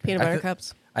 Peanut butter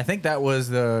cups. I think that was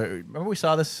remember we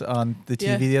saw this on the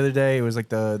TV the other day? It was like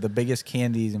the biggest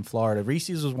candies in Florida.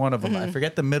 Reese's was one of them. I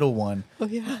forget the middle one. Oh,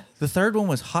 yeah. The third one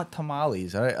was hot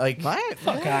tamales. What?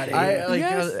 Fuck out of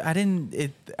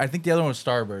here. I think the other one was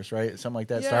Starburst, right? Something like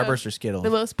that. Yeah. Starburst or Skittles.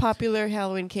 The most popular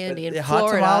Halloween candy in hot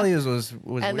Florida. tamales was and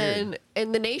weird. then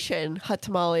in the nation, hot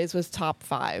tamales was top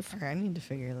 5. Okay, I need to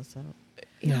figure this out.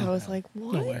 Yeah, I was like,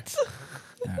 what? No way.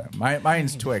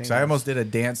 Mine's Twix. I almost did a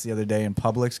dance the other day in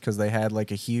Publix because they had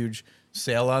like a huge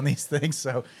sale on these things.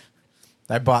 So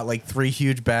I bought like 3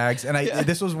 huge bags. And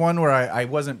this was one where I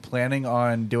wasn't planning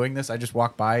on doing this. I just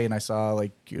walked by and I saw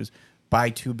like it was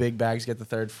buy 2 big bags, get the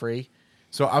third free.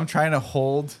 So I'm trying to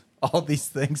hold all these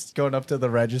things going up to the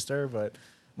register, but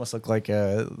must look like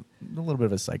a little bit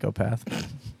of a psychopath.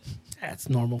 That's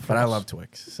normal for But us. I love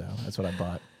Twix, so that's what I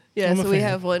bought. Yeah, I'm a so we fan.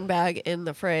 have 1 bag in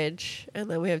the fridge, and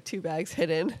then we have 2 bags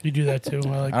hidden. You do that too.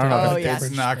 I like I don't know. Oh, If yes.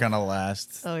 It's not going to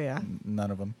last. Oh, yeah.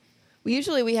 None of them. We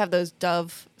have those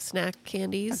Dove snack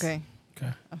candies. Okay.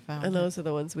 Okay. I found And it. those are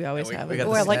the ones we always we have. got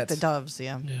Oh, the I like the sets. Doves,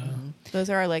 yeah. Yeah. Those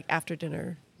are our like after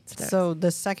dinner snacks. So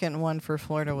the second one for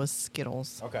Florida was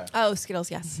Skittles. Okay. Oh, Skittles,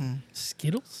 yes.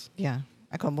 Skittles? Yeah,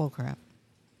 I call bull crap.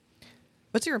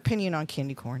 What's your opinion on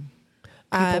candy corn?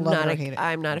 I'm love not it or hate it.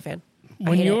 I'm not a fan.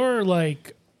 When hate it. you're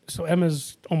like, so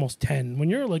Emma's almost 10. When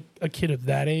you're like a kid of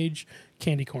that age,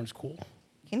 candy corn's cool.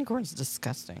 Candy corn's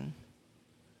disgusting.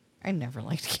 I never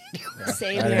liked candy corn.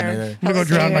 Same I didn't here. either. I'm gonna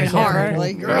drown Same myself. here. Hard.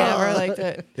 Like, Never liked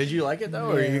it. Did you like it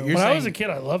though? Or When you're I saying was a kid,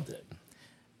 I loved it.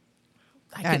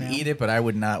 I I could know. eat it, but I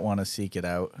would not want to seek it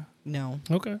out. No.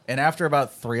 Okay. And after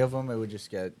about 3 of them, it would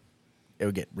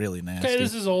get really nasty. Okay,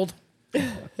 this is old.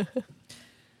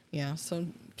 Yeah, so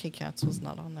Kit Kats was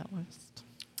not on that list.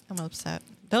 I'm upset.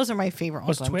 Those are my favorite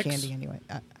Was all-time Twix? candy anyway.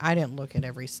 I didn't look at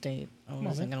every state. I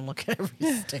wasn't going to look at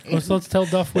every state. Let's tell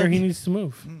Duff where he needs to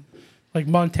move. Like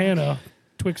Montana,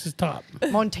 Twix is top.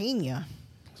 Montana.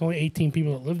 There's only 18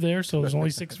 people that live there, so there's only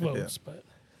 6 votes. But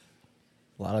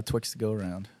a lot of Twix to go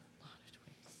around.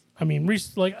 I mean,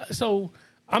 so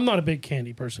I'm not a big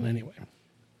candy person anyway.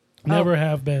 Never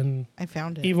have been, I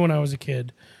found it. even when I was a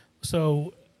kid.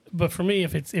 So, but for me,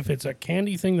 if it's a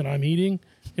candy thing that I'm eating,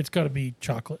 it's got to be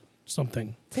chocolate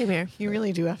something. Same here. You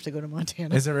really do have to go to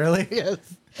Montana. Is it really? Yes.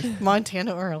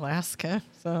 Montana or Alaska.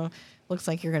 So looks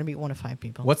like you're going to be one of 5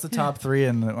 people. What's the top 3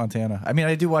 in Montana? I mean,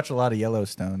 I do watch a lot of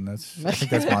Yellowstone. I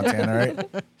think that's Montana, right?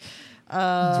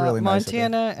 It's really nice up there.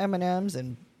 Montana, M&M's,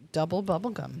 and double bubble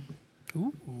gum.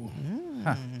 Ooh.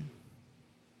 Huh.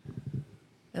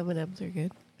 M&M's are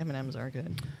good. M&M's are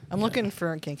good. I'm looking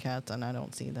for Kit Kats, and I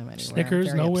don't see them anywhere. I'm Snickers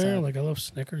very nowhere. upset. Like I love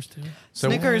Snickers too. So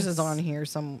Snickers is on here.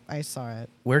 I saw it.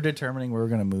 we're determining where we're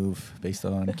going to move based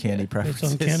on candy It's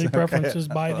preferences. on candy Okay. preferences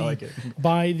by I the like it.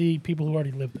 by the people who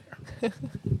already live there.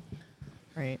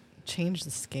 Right. Change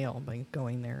the scale by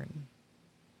going there.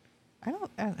 And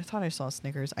I thought I saw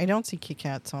Snickers. I don't see Kit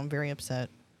Kat, so I'm very upset.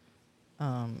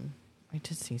 I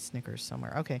did see Snickers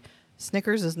somewhere. Okay.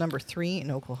 Snickers is number 3 in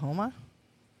Oklahoma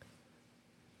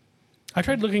I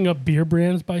tried looking up beer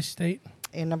brands by state.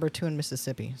 and number 2 in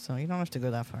Mississippi. So you don't have to go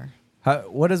that far.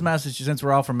 What is Massachusetts? Since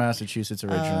we're all from Massachusetts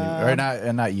originally, or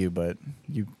not you, but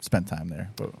you spent time there.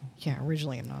 But Yeah,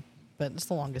 originally I'm not, but it's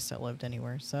the longest I lived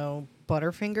anywhere. So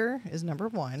Butterfinger is number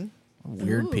 1.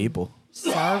 weird Ooh. people.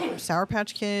 Sour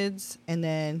Patch Kids, and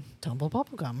then Double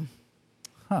Bubblegum.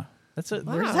 Huh. That's it.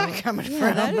 Where's that coming Yeah,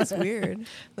 from? that is weird.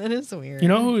 That is weird. You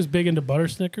know who is big into butter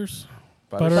Snickers?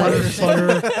 Butter.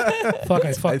 Fuck,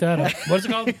 I fucked that up. What's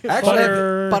it called?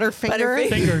 Butterfinger.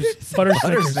 Fingers. Butter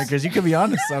Butter Snickers. Snickers. You could be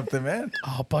onto something, man.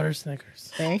 Oh, butter Snickers.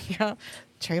 There you go.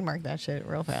 Trademark that shit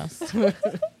real fast.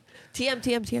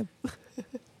 TM.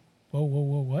 Whoa,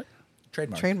 what?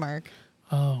 Trademark. Trademark.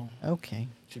 Oh, Okay.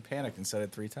 She panicked and said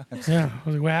it 3 times. yeah. I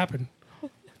was like, what happened?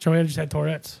 Joanna just had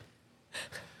Tourette's.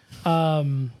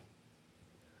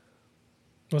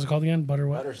 What's it called again? Butter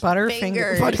what? Butterfinger.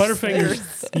 Fingers.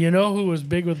 Butterfingers. You know who was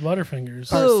big with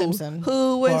Butterfingers? Bart Who? Simpson.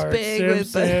 Who was Bart big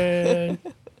with the...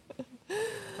 Simpson.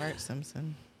 Bart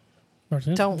Simpson.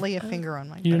 Don't lay a finger on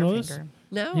my You know this? finger.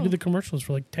 No. He did the commercials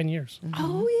for like 10 years.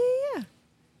 Oh, yeah.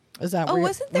 Is that Oh, where,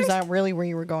 wasn't there was that really where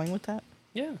you were going with that?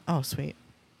 Yeah. Oh, sweet.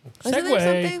 Wasn't there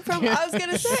something from, I was going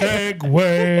to say.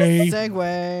 Segway.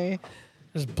 Segway.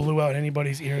 Just blew out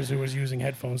anybody's ears who was using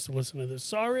headphones to listen to this.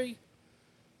 Sorry.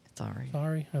 It's all right.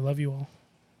 Sorry. I love you all.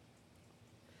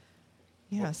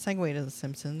 Yeah, segue to The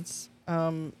Simpsons.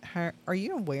 Are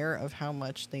you aware of how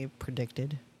much they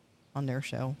predicted on their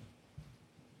show?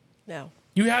 No.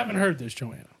 You haven't heard this,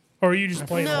 Joanna. Or are you just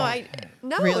playing No, along?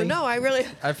 Really? I really.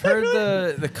 I've heard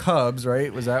the Cubs,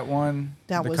 right? Was that one?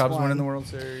 That the was Cubs one. winning the World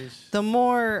Series. The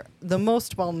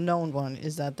most well-known one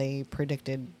is that they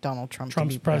predicted Donald Trump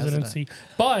Trump's to be president. presidency.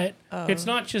 But it's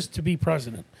not just to be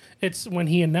president. It's when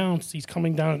he announced he's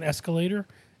coming down an escalator,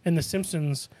 and The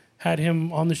Simpsons had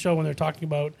him on the show when they're talking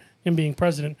about him being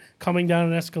president, coming down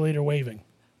an escalator waving,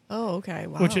 Oh, okay.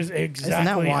 Wow. which is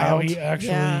exactly how wild? he actually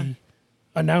Yeah.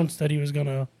 announced that he was going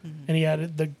to. And he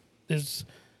had his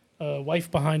wife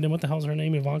behind him. What the hell's her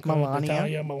name? Ivanka? Melania?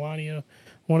 Natalia? Melania.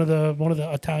 One of the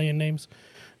Italian names.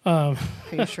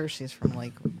 Pretty sure she's from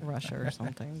like Russia or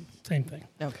something. Same thing.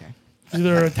 Okay.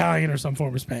 Either Italian or some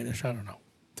form of Spanish. I don't know.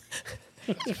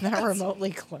 Not remotely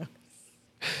close.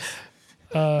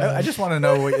 I just want to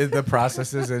know what the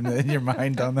process is in your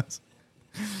mind on this.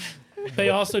 They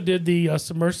also did the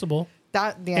submersible.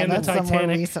 And the that's the more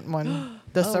Titanic. recent one.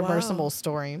 The Oh, submersible wow.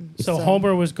 story. So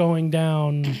Homer was going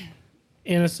down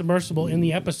in a submersible in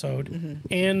the episode,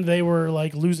 and they were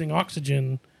like losing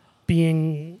oxygen,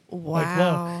 being like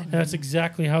low. Wow. And that's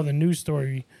exactly how the news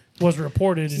story was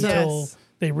reported until Yes.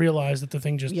 they realized that the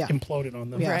thing just Yeah. imploded on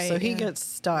them. Yeah, Right, so he yeah. gets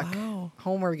stuck. Wow.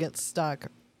 Homer gets stuck,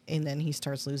 and then he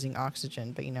starts losing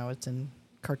oxygen. But it's in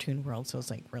cartoon world, so it's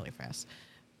like really fast.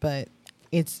 But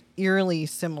it's eerily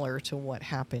similar to what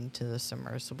happened to the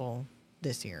submersible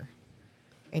this year,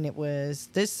 and it was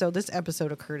this. So this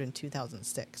episode occurred in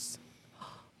 2006.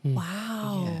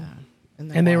 Wow. Yeah,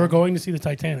 And they were wild? going to see the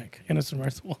Titanic in a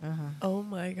submersible. Oh,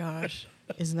 my gosh.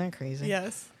 Isn't that crazy?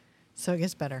 Yes. So it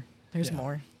gets better. There's Yeah.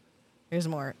 more. There's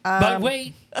more. But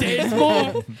wait, there's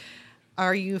more.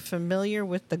 Are you familiar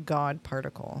with the God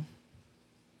particle?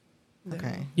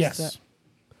 Okay. Yes. So-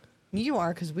 you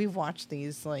are, because we've watched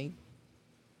these like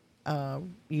YouTube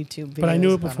videos. But I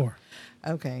knew it about 'em. before.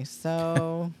 Okay,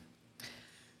 so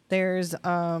there's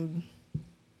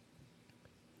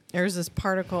this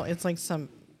particle. It's like some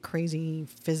crazy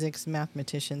physics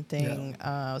mathematician thing.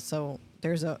 So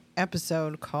there's a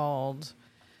episode called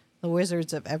 "The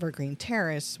Wizards of Evergreen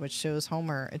Terrace," which shows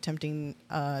Homer attempting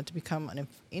to become an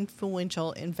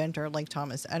influential inventor like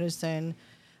Thomas Edison.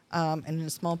 And in a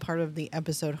small part of the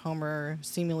episode, Homer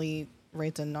seemingly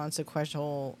writes a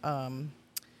non-sequential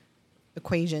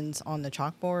equations on the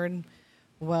chalkboard.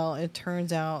 Well, it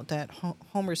turns out that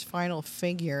Homer's final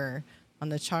figure on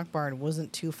the chalkboard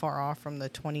wasn't too far off from the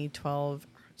 2012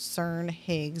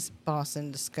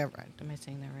 CERN-Higgs-Boson discovery. Am I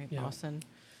saying that right? Yeah. Boson.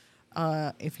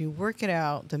 If you work it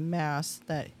out, the mass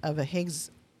of a Higgs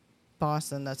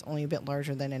boson that's only a bit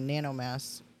larger than a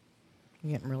nanomass. I'm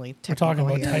getting really We're talking technical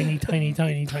about here.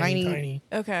 tiny.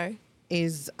 Okay.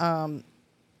 Is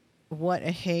what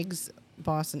a Higgs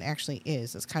boson actually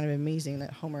is. It's kind of amazing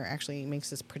that Homer actually makes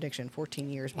this prediction 14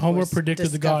 years before Homer it's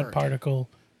predicted the God discovered. particle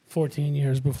 14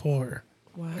 years before.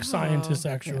 Wow. Scientists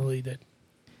actually did.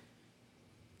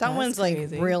 That That's one's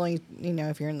crazy. like really,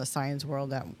 if you're in the science world,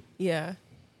 that Yeah.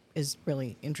 is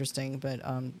really interesting. But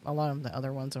a lot of the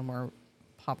other ones are more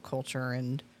pop culture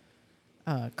and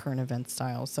current event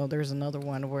style. So there's another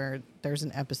one where there's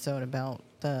an episode about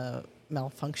the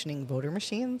malfunctioning voter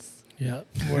machines. Yeah.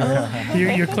 Where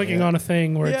you're clicking on a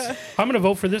thing where it's, I'm going to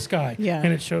vote for this guy. Yeah.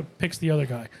 And it picks the other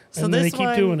guy. So and then they this keep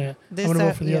one- doing it. I'm this going to vote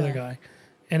ep- for the other yeah. guy.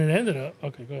 And it ended up,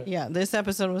 okay, go ahead. Yeah, this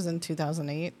episode was in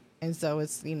 2008, and so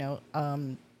it's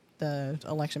the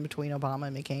election between Obama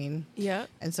and McCain. Yeah.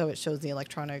 And so it shows the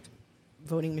electronic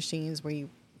voting machines where you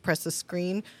press the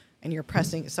screen and you're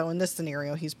pressing. So in this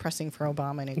scenario, he's pressing for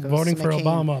Obama and it goes Voting to for McCain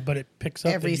Obama, but it picks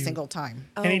up every that you- single time.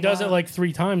 And he does it wow. like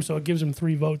 3 times, so it gives him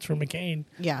 3 votes for McCain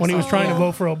Yeah, when he was so- trying to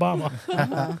vote for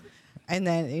Obama. And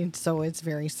then so it's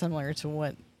very similar to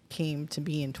what came to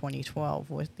be in 2012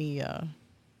 with the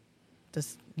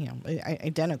this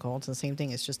identical. It's the same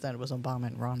thing. It's just that it was Obama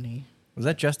and Romney. Was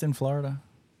that just in Florida?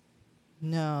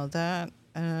 No, that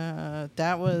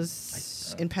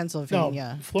was in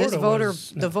Pennsylvania. Florida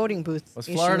was- the voting booth. Was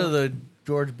issue- Florida the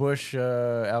George Bush,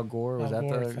 Al Gore? Was Al that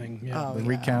Gore the thing, yeah. Oh, the yeah.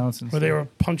 recounts and Where they stuff? were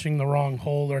punching the wrong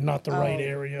hole or not the right Oh,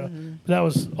 area. That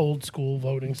was old school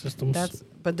voting systems.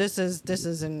 But this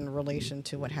is in relation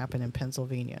to what happened in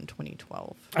Pennsylvania in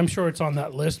 2012. I'm sure it's on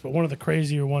that list, but one of the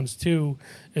crazier ones too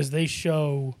is they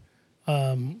show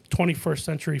 21st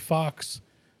Century Fox,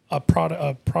 a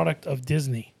product of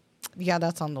Disney. Yeah,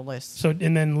 that's on the list. So,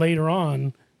 and then later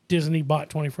on, Disney bought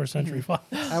 21st Century Fox.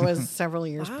 That was several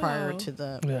years prior Wow. to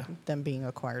them being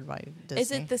acquired by Disney.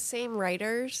 Is it the same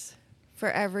writers for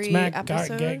every Matt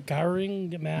episode?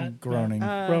 Matt Groening.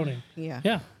 Groening. Yeah.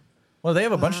 Yeah. Well, they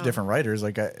have a bunch of different writers.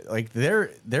 Like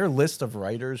their list of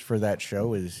writers for that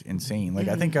show is insane. Like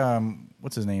I think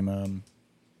what's his name?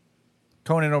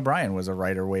 Conan O'Brien was a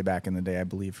writer way back in the day, I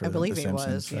believe. For I believe the he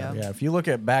Simpsons. was, So, yeah. yeah. If you look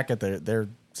back at their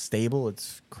stable,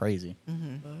 it's crazy.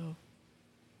 Wow.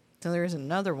 So there's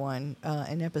another one,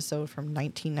 an episode from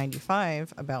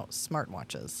 1995 about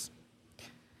smartwatches.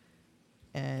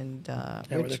 And Yeah,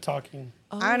 where they're talking.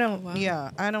 I don't. wow.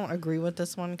 Yeah, I don't agree with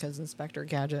this one because Inspector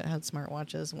Gadget had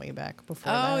smartwatches way back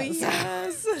before Oh, that.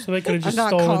 yes. So they could have I'm just not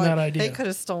stolen calling- that idea. They could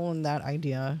have stolen that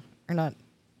idea, or not,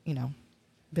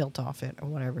 built off it or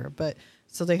whatever. But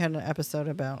so they had an episode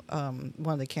about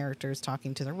one of the characters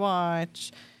talking to their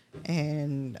watch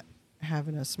and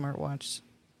having a smartwatch,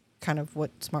 kind of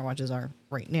what smartwatches are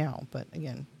right now. But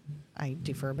again, I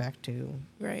defer back to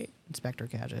Right. Inspector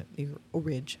Gadget, the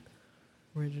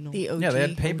original. The OG. Yeah, they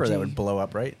had paper that OG. would blow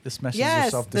up, right? This message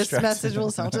Yes, will self-destruct. this message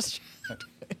will self-destruct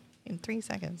in 3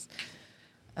 seconds.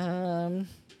 That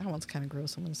one's kind of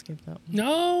gross. I'm going to skip that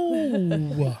one.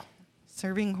 No.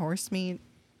 Serving horse meat.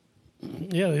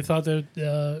 Yeah, they thought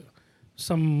that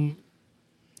some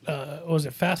was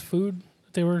it fast food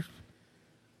that they were.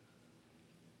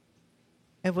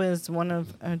 It was one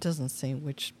of, it doesn't say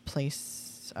which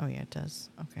place. Oh, yeah, it does.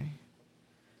 Okay.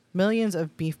 Millions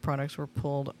of beef products were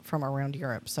pulled from around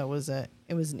Europe. So it was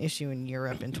an issue in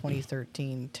Europe in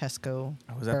 2013. Tesco.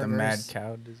 Was that the mad burgers.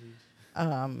 cow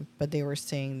disease? But they were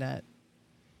saying that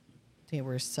they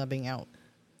were subbing out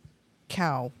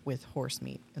cow with horse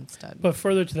meat instead. But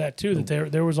further to that too,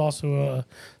 that there was also a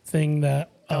thing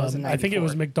that was in I think it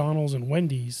was 94. McDonald's and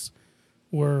Wendy's,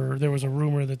 where there was a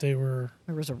rumor that they were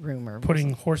There was a rumor.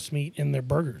 putting horse meat in their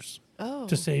burgers Oh.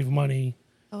 to save money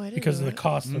Oh, I didn't because of know the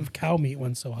cost of cow meat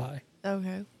went so high, that.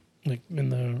 Okay. like in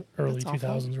the early That's awful.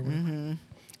 2000s or whatever. Mm-hmm.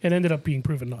 It ended up being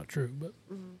proven not true, but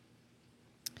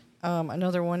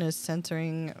Another one is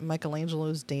censoring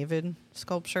Michelangelo's David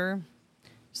sculpture.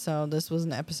 So this was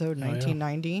an episode in Oh, yeah.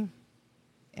 1990,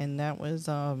 and that was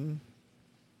an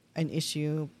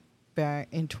issue back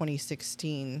in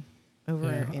 2016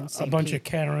 over yeah, in a St. bunch Pete. of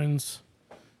Karens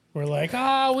were like,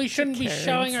 we shouldn't be Karens.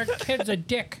 showing our kids a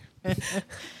dick.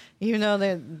 Even though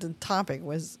the topic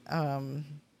was,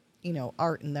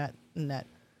 art in that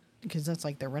because that's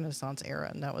like the Renaissance era,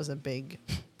 and that was a big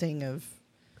thing of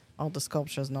all the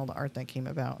sculptures and all the art that came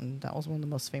about, and that was one of the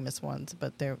most famous ones.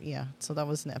 But so that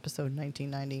was an episode in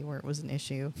 1990 where it was an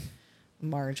issue.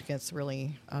 Marge gets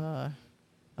really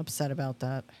upset about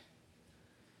that.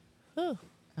 Oh.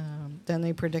 Then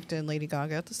they predicted Lady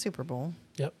Gaga at the Super Bowl.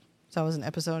 Yep. So that was an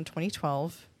episode in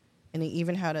 2012, and they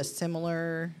even had a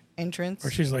similar entrance Where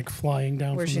she's like flying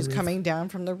down. where from she's the roof. coming down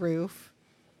from the roof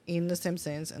in The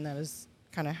Simpsons, and that is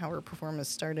kind of how her performance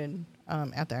started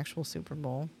at the actual Super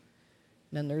Bowl.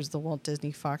 And then there's the Walt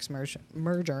Disney Fox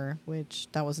merger, which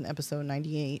that was in episode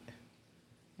 98.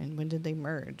 And when did they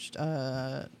merge?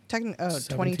 17,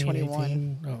 2021.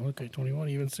 18. Oh, okay, 21,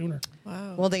 even sooner.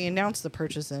 Wow. Well, they announced the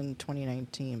purchase in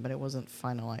 2019, but it wasn't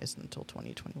finalized until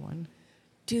 2021.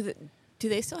 do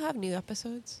they still have new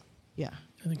episodes? Yeah.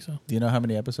 I think so. Do you know how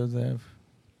many episodes they have?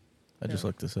 I just No.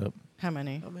 looked this up. How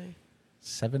many? How many?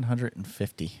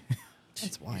 750.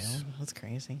 That's wild. That's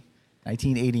crazy.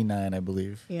 1989, I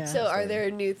believe. Yeah. So are there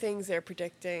new things they're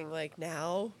predicting like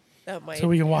now that might So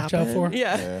we can watch out happen? for?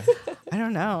 Yeah. I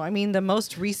don't know. I mean, the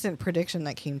most recent prediction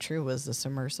that came true was the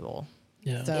submersible.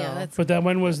 Yeah. So- Yeah, that's But that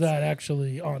when was that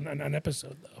actually on an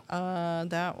episode though?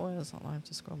 That was. Hold on, I have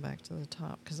to scroll back to the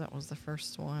top because that was the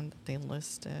first one that they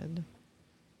listed.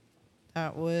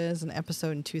 That was an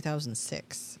episode in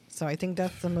 2006. So I think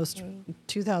that's the most.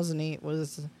 2008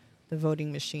 was the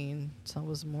voting machine. So it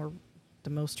was the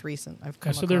most recent I've come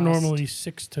Okay, so they're across. normally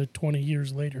 6 to 20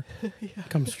 years later.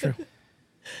 Comes true.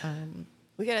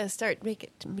 we gotta start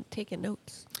taking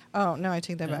notes. Oh no, I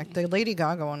take that back. The Lady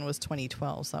Gaga one was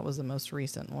 2012. So that was the most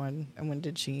recent one. And when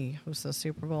did she host the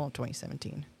Super Bowl?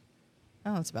 2017.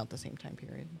 Oh, it's about the same time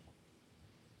period.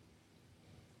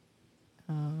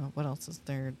 What else is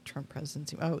there? Trump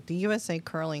presidency. Oh, the USA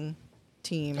curling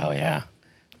team. Oh yeah.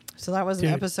 So that was Dude.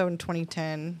 an episode in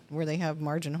 2010 where they have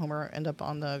Marge and Homer end up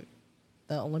on the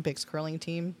Olympics curling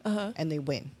team, and they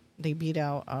win. They beat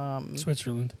out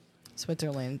Switzerland.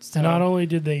 Switzerland. So, And not only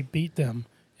did they beat them,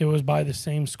 it was by the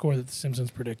same score that the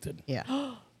Simpsons predicted. yeah,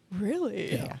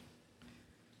 Really? yeah.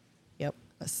 Yep,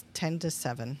 that's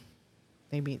 10-7.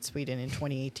 They beat Sweden in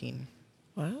 2018.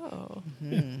 Wow.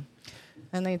 And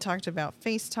they talked about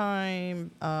FaceTime.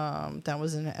 That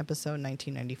was in episode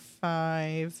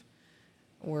 1995,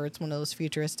 where it's one of those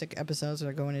futuristic episodes that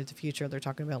are going into the future. They're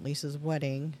talking about Lisa's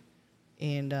wedding.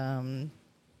 And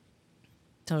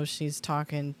so she's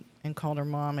talking and called her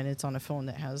mom, and it's on a phone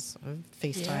that has a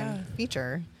FaceTime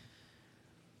feature.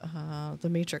 The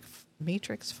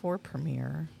Matrix 4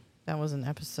 premiere. That was an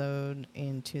episode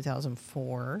in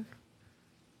 2004.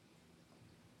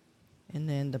 And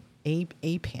then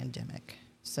a pandemic.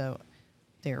 So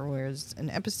there was an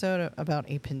episode about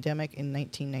a pandemic in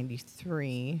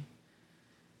 1993.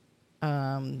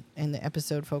 And the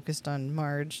episode focused on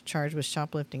Marge, charged with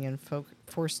shoplifting and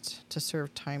forced to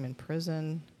serve time in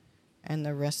prison. And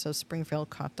the rest of Springfield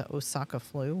caught the Osaka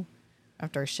flu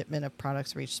after a shipment of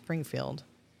products reached Springfield.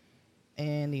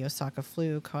 And the Osaka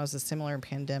flu caused a similar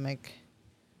pandemic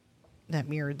that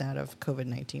mirrored that of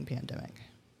COVID-19 pandemic.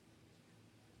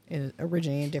 It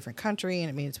originated in a different country, and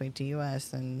it made its way to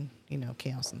U.S., and,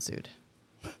 chaos ensued.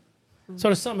 So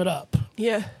to sum it up,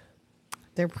 Yeah.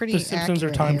 They're pretty the Simpsons are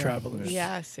accurate time here. travelers.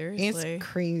 Yeah, seriously. It's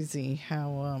crazy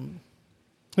how...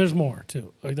 There's more,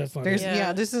 too. Like, that's not There's it.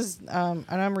 Yeah. this is... and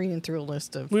I'm reading through a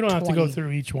list of We don't have to go 20.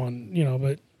 through each one,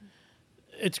 but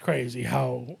it's crazy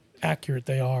how accurate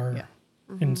they are Yeah.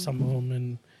 in some of them,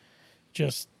 and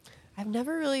just I've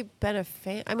never really been a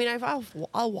fan. I mean,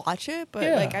 I'll watch it, but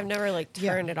Yeah. I've never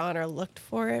turned it on or looked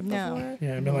for it No. before.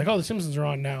 yeah, and be like, oh, the Simpsons are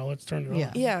on now. Let's turn it Yeah.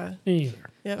 on. Yeah. Me either.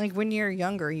 Yep. Like when you're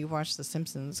younger, you watch The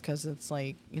Simpsons because it's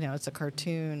like, it's a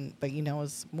cartoon, but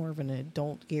it's more of an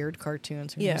adult geared cartoon,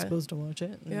 so you're Yeah. supposed to watch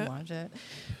it and Yeah. watch it.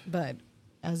 But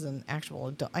as an actual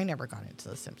adult, I never got into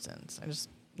The Simpsons. I just,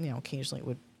 occasionally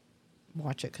would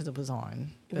watch it because it was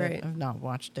on. But Right. I've not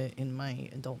watched it in my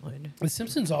adulthood. The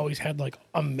Simpsons always had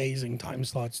amazing time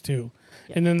slots too,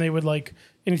 Yeah. and then they would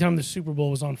anytime the Super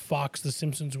Bowl was on Fox, the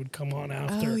Simpsons would come on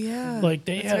after. Oh, yeah. They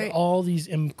That's had right. all these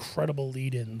incredible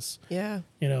lead-ins. Yeah.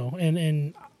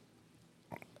 And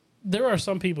there are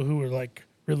some people who are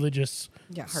religious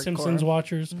Yeah, hardcore. Simpsons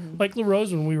watchers. Like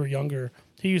LaRose, when we were younger,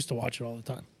 he used to watch it all the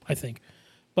time, I think.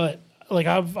 But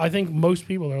I think most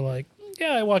people are like,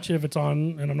 yeah, I watch it if it's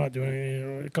on, and I'm not doing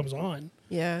it. It comes on,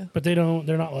 Yeah. but they're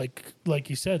not like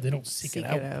you said, they don't seek it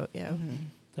out. Yeah.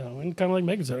 So, and kind of like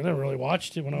Megan said, I never really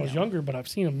watched it when I was younger, but I've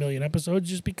seen a million episodes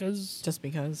just because, Just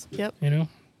because. Yep. I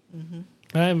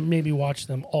haven't maybe watched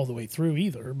them all the way through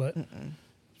either, but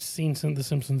seen The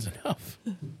Simpsons enough.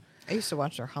 I used to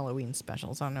watch their Halloween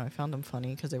specials. I don't know. I found them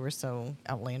funny because they were so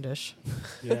outlandish.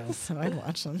 Yeah. So I'd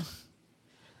watch them.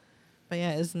 But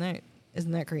yeah, isn't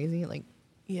that crazy?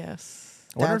 Yes.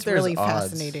 I wonder That's if there's really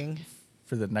odds fascinating.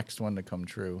 for the next one to come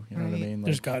true. You know what I Right. mean?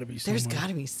 There's got to be somewhere. There's got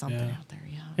to be something Yeah. out there,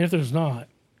 yeah. And if there's not,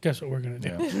 guess what we're going to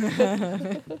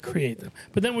do? Yeah. Create them.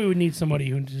 But then we would need somebody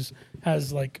who just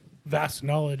has vast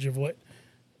knowledge of what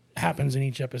happens in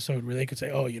each episode, where they could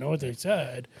say, oh, you know what they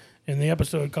said in the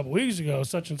episode a couple weeks ago,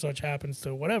 such and such happens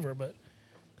to whatever. But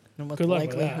And what Good the luck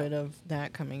with that. likelihood of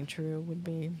that coming true would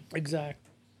be. exact.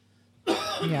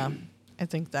 Yeah. I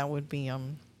think that would be, I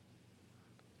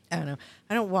don't know.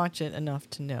 I don't watch it enough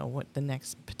to know what the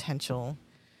next potential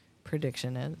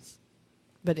prediction is.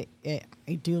 But I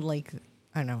do like,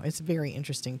 I don't know, it's very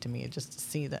interesting to me just to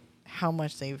see that how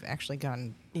much they've actually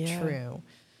gotten Yeah. true.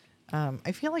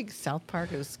 I feel like South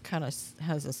Park is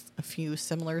has a few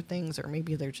similar things, or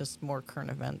maybe they're just more current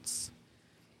events,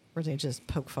 where they just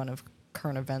poke fun of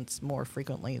current events more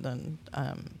frequently than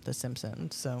The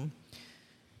Simpsons. So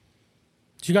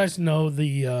Do you guys know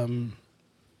the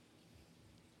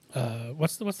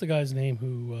what's the guy's name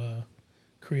who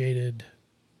created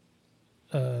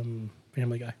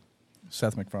Family Guy?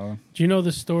 Seth MacFarlane. Do you know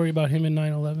the story about him in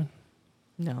 9/11?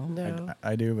 no. No.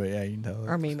 I do, but yeah, you can tell.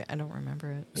 Or maybe I don't remember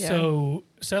it. Yeah. So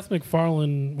Seth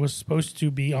MacFarlane was supposed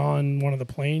to be on one of the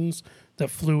planes that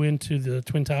flew into the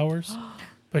Twin Towers,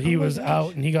 but he Oh my was gosh.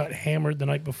 out and he got hammered the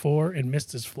night before and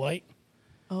missed his flight.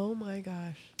 Oh my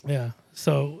gosh. Yeah.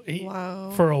 So he,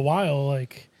 Wow. for a while,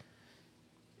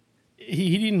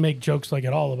 he didn't make jokes at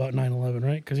all about 9/11,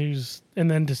 right? Because and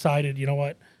then decided, you know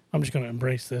what, I'm just going to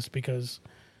embrace this because,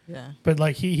 Yeah. but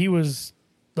he was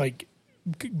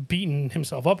beating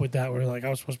himself up with that, where I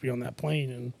was supposed to be on that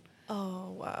plane, and Oh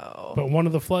wow. but one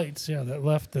of the flights,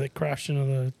 that crashed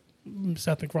into the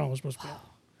Seth MacFarlane was supposed to be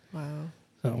on.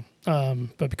 Wow. So,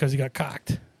 but because he got cocked,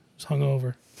 he was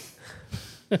hungover.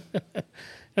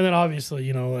 And then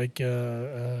obviously,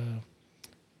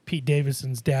 Pete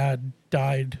Davidson's dad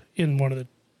died in one of the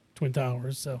Twin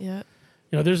Towers. So, Yeah.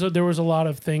 there was a lot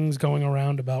of things going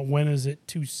around about when is it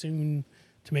too soon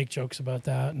to make jokes about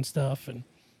that and stuff. And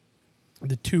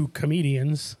the two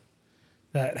comedians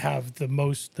that have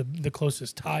the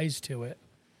closest ties to it.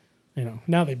 You know,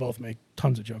 now they both make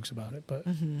tons of jokes about it, but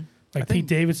like Pete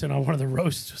Davidson on one of the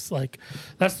roasts was like,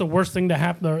 "That's the worst thing to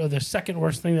happen, or the second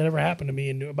worst thing that ever happened to me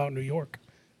about New York."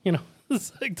 You know,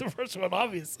 it's like the first one,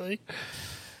 obviously.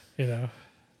 You know,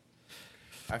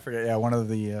 I forget. Yeah, one of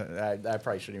the I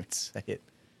probably shouldn't even say it.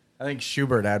 I think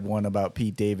Schubert had one about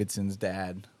Pete Davidson's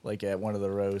dad, like at one of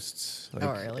the roasts. Like,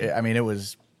 Oh, really? I mean, it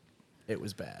was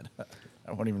bad.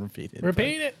 I won't even repeat it.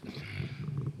 repeat it.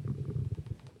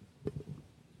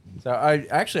 So I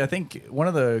think one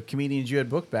of the comedians you had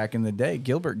booked back in the day,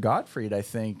 Gilbert Gottfried, I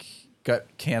think got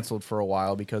canceled for a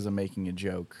while because of making a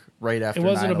joke right after. It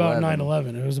wasn't 9/11. about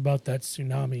 9/11. It was about that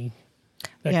tsunami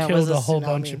that Yeah, it killed was a a whole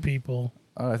bunch tsunami. of people.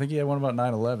 Oh, I think he had one about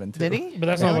 9/11 too. Did he? But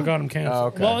that's not what got him canceled. Oh,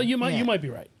 okay. Well, you might Yeah. be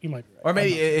right. You might be right. Or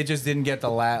maybe it just didn't get the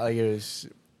like it was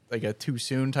like a too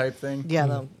soon type thing.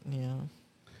 Yeah,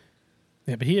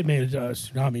 Yeah, but he had made a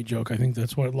tsunami joke. I think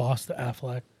that's what lost to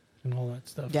Affleck and all that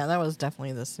stuff. yeah, that was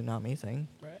definitely the tsunami thing.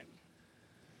 Right.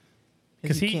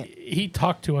 Because you he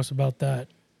talked to us about that.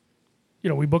 You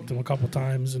know, we booked him a couple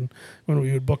times, and when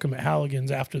we would book him at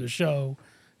Halligan's after the show,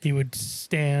 he would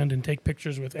stand and take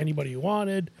pictures with anybody who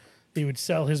wanted. He would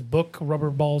sell his book, Rubber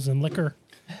Balls and Liquor,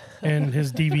 and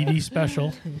his DVD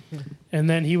special. And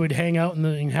then he would hang out in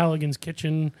Halligan's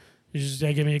kitchen. He just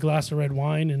say, "Give me a glass of red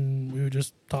wine," and we would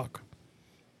just talk.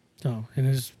 So, and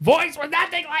his voice was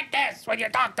nothing like this when you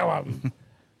talk to him.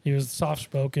 He was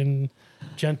soft-spoken,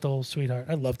 gentle sweetheart.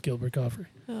 I loved Gilbert Gottfried.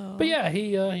 Oh. But yeah,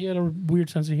 he had a weird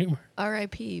sense of humor.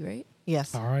 R.I.P. Right?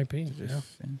 Yes. R.I.P. Yeah. Yeah.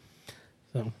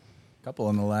 So Couple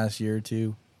in the last year or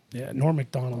two. yeah, Norm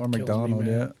Macdonald. Or kills McDonald, me,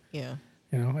 yeah. man. Yeah.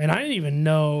 You know, and I didn't even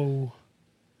know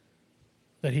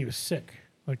that he was sick.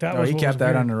 Like that Oh, was he what kept was that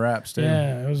weird. under wraps too.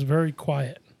 Yeah, it was very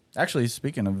quiet. Actually,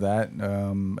 speaking of that,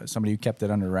 somebody who kept it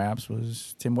under wraps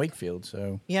was Tim Wakefield.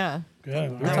 So Yeah. Yeah,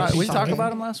 we talked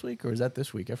about him last week, or was that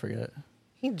this week? I forget.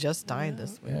 He just died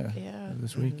this week. Yeah, Yeah.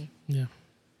 this week. Yeah,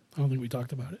 I don't think we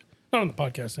talked about it. Not on the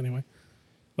podcast anyway.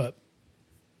 But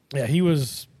yeah, he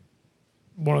was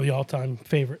one of the all-time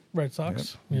favorite Red Yep.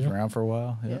 Sox. He was You know? around for a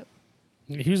while. Yep.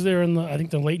 He was there in I think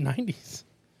the late 90s.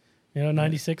 You know,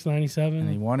 96, 97. And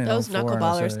he won in Those 04 and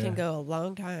knuckleballers 07, can yeah. go a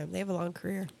long time. They have a long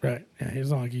career. Right. Yeah,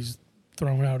 it's not like he's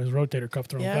throwing out his rotator cuff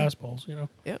throwing Yeah. fastballs, you know?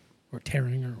 Yep. Or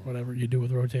tearing or whatever you do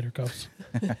with rotator cuffs.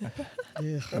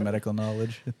 The medical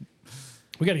knowledge.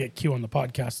 We got to get Q on the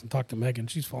podcast and talk to Megan.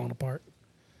 She's falling apart.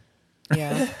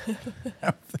 Yeah.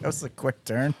 That was a quick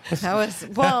turn. That was,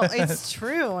 well, it's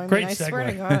true. I mean, Great I swear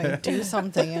to segue. God, I do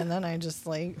something and then I just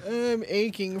like, I'm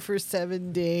aching for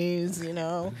 7 days, you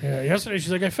know? Yeah, yesterday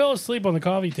she's like, I fell asleep on the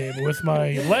coffee table with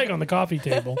my leg on the coffee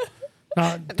table.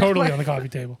 Not totally on the coffee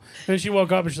table. And then she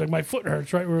woke up and she's like, my foot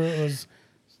hurts right where it was,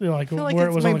 you know, like I feel like where it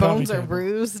it's was my on the coffee bones are table.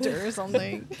 bruised or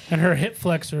something. And her hip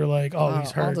flexor like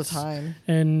always hurts. All the time.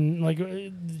 And like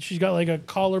she's got like a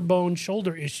collarbone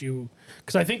shoulder issue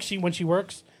because I think when she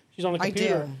works, she's on the I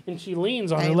computer do. and she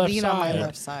leans on I her left lean side on my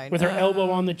left side. with her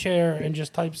elbow on the chair and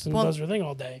just types and Well, does her thing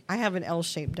all day. I have an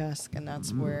L-shaped desk, and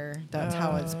that's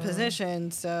how it's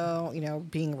positioned. So, you know,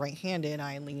 being right-handed,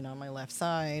 I lean on my left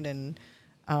side, and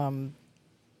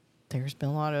there's been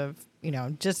a lot of, you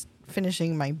know, just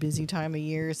finishing my busy time of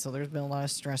year. So there's been a lot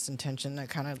of stress and tension that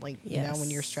kind of like, you know, when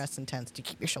you're stressed and tense, to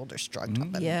keep your shoulders shrugged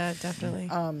up. And, Yeah, definitely.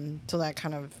 so that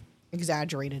kind of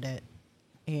exaggerated it,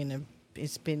 and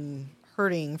it's been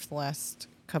hurting for the last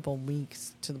couple of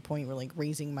weeks to the point where like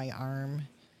raising my arm,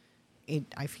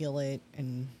 I feel it,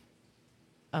 and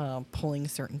pulling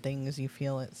certain things, you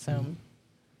feel it. So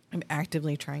I'm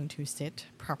actively trying to sit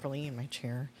properly in my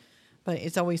chair, but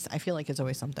I feel like it's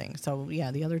always something. So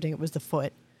yeah, the other day it was the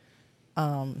foot.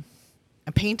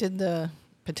 I painted the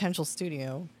potential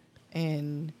studio,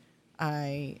 and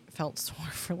I felt sore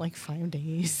for like 5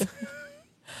 days.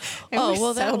 It Oh, was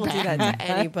well, so that will do that bad. to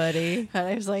anybody. And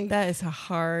I was like, That is a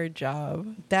hard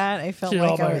job. that I felt She did it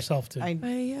like all by I- herself too.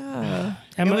 Yeah.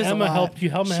 Emma, was a Emma lot. helped you.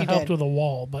 Emma She helped did. with a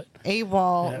wall, but a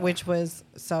wall, Yeah. which was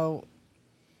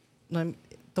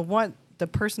the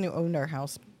person who owned our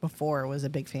house before was a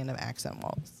big fan of accent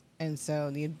walls, and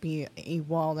so there'd be a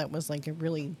wall that was like a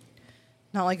really,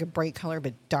 not like a bright color,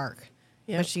 but dark.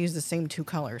 Yep. But she used the same two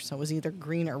colors, so it was either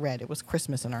green or red. It was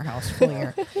Christmas in our house full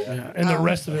year. yeah. And the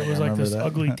rest of it was like remember this that.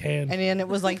 ugly tan. And then it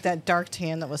was like that dark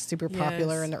tan that was super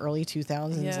popular Yes. in the early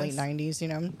 2000s, Yes. late 90s, you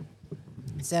know.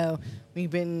 So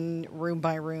we've been room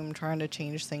by room trying to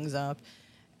change things up.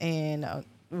 And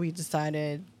we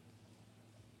decided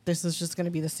this is just going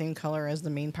to be the same color as the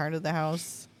main part of the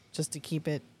house, just to keep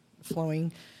it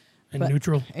flowing. And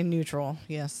neutral. And neutral,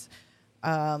 yes.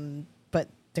 But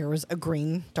there was a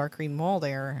dark green wall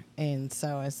there. And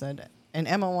so I said, and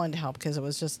Emma wanted to help because it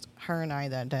was just her and I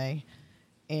that day.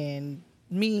 And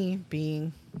me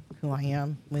being who I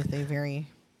am with a very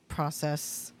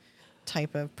process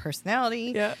type of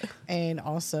personality, and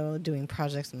also doing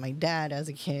projects with my dad as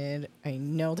a kid, I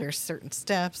know there's certain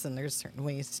steps and there's certain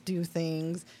ways to do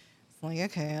things. It's like,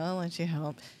 okay, I'll let you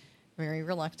help. Very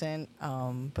reluctant,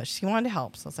 but she wanted to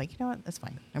help, so I was like, you know what, that's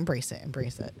fine. Embrace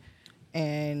it.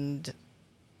 And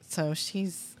so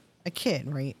she's a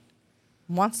kid, right?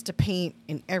 Wants to paint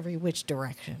in every which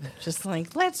direction. Just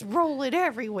like, let's roll it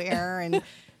everywhere. And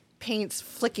paint's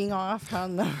flicking off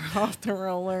off the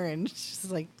roller, and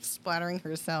she's like splattering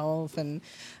herself. And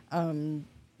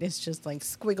it's just like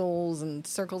squiggles and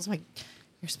circles. I'm like,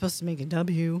 you're supposed to make a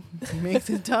W. You make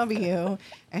the W,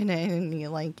 and then you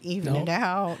like even it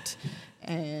out.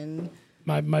 And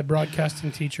my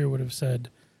broadcasting teacher would have said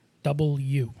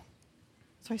W.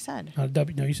 So I said. Not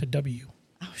W. No, you said W.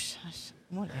 Oh, shush.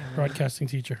 Whatever. Broadcasting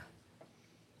teacher.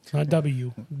 Not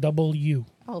W. W.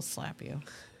 I'll slap you.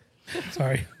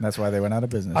 Sorry. That's why they went out of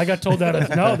business. I got told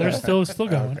that. No, they're still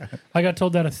going. Okay. I got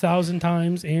told that 1,000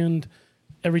 times, and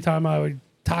every time I would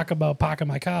talk about parking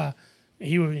my car,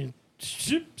 he would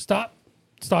stop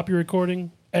your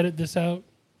recording, edit this out,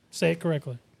 say it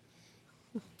correctly.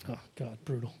 Oh God,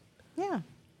 brutal. Yeah.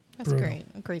 That's Brutal. great.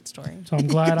 A great story. So I'm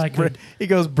glad I could. He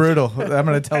goes brutal. I'm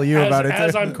going to tell you about it.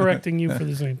 As I'm correcting you for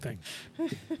the same thing.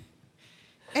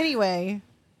 Anyway,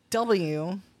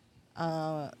 W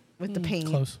with the paint.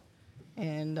 Close.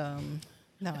 And no,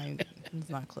 it's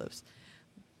not close.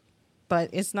 But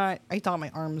it's not. I thought my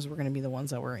arms were going to be the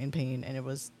ones that were in pain, and it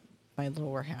was my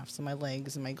lower half. So my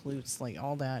legs and my glutes, like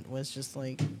all that, was just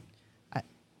like I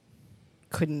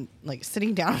couldn't, like,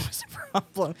 sitting down was a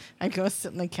problem. I'd go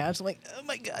sit on the couch, like, oh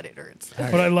my God, it hurts.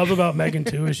 What I love about Megan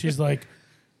too is she's like,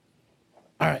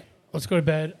 all right, let's go to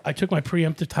bed. I took my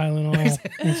preemptive Tylenol.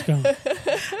 Let's go.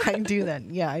 I do that.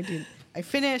 Yeah, I do. I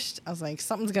finished. I was like,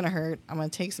 something's going to hurt. I'm going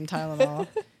to take some Tylenol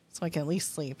so I can at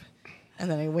least sleep. And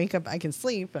then I wake up. I can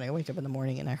sleep, but I wake up in the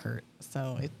morning and I hurt.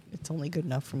 So it's only good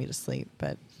enough for me to sleep.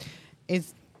 But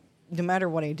it's no matter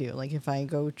what I do. Like if I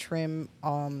go trim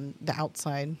the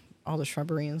outside, all the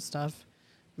shrubbery and stuff,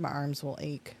 my arms will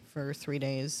ache for 3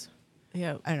 days.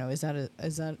 Yeah. I don't know. Is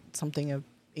that something of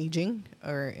aging,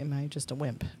 or am I just a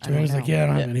wimp? Joanna's like, yeah, I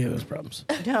don't have any of those problems.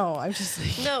 No, I'm just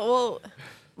like, No, well,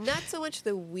 not so much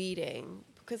the weeding,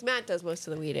 because Matt does most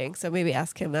of the weeding, so maybe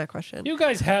ask him that question. You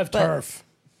guys have turf.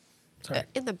 Sorry.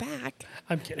 In the back.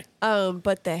 I'm kidding.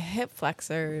 But the hip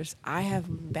flexors, I have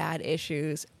bad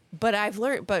issues. But I've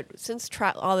learned, since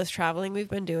all this traveling we've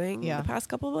been doing the past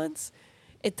couple months,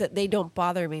 they don't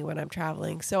bother me when I'm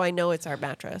traveling. So I know it's our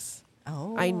mattress.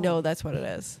 oh, I know that's what it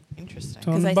is. interesting.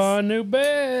 Time to buy a new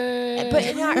bed.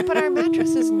 But our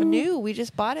mattress is new. We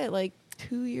just bought it like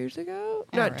 2 years ago.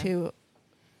 Oh, Not right. 2,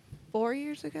 4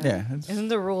 years ago. Yeah. Isn't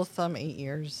the rule of thumb 8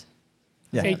 years?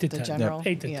 Yeah. 8 to The 10. general?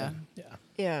 8 to Yeah. 10. Yeah.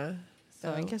 Yeah.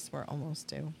 So I guess we're almost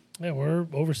due. Yeah, we're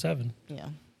over 7. Yeah.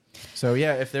 So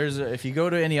yeah, if you go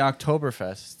to any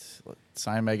Octoberfest,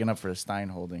 sign Megan up for a Stein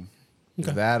holding. 'Cause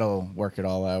Okay. That'll work it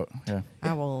all out. Yeah.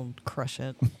 I will crush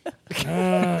it.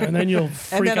 And then you'll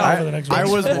freak then out I'll- for the next I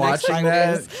week. was For the next watching 5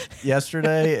 that days.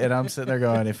 yesterday, and I'm sitting there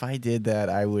going, if I did that,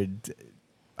 I wouldn't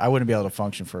be able to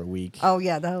function for a week. Oh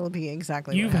yeah, that'll be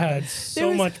exactly. You've what happened. had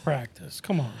so much practice.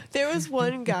 Come on. There was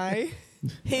one guy.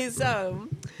 His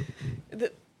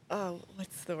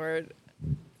what's the word?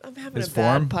 I'm having His a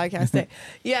bad form? podcast day.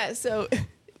 Yeah, so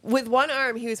with one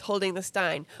arm he was holding the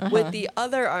Stein. With the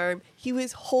other arm he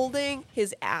was holding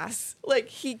his ass. Like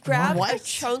he grabbed a What?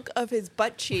 chunk of his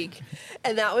butt cheek,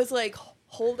 and that was like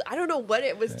I don't know what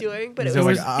it was doing, but He's it just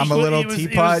was like, I'm a little it was-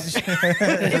 teapot.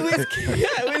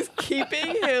 it was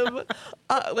keeping him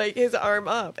like his arm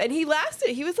up, and he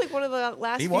lasted. He was like one of the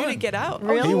last He few to won. get out.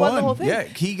 Really? Oh, He won the whole thing. Yeah,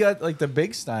 he got like the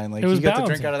big Stein. Like It was he got to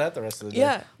balancing. drink out of that the rest of the day.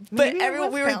 Yeah, but Maybe it everyone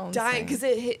was we were balancing. dying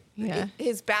because Yeah.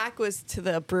 his back was to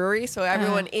the brewery, so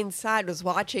everyone inside was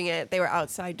watching it. They were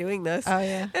outside doing this. Oh,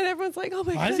 yeah. and everyone's like, "Oh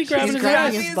my Why god, is he grabbing He's his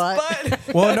grabbing ass? his butt.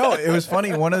 Well, no, it was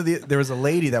funny. There was a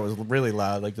lady that was really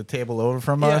loud, like the table over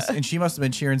from us, and she must have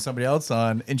been cheering somebody else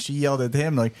on, and she yelled at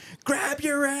him like, "Grab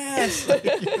your ass!"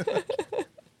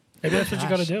 Maybe that's what you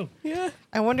got to do. Yeah,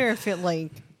 I wonder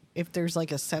if there's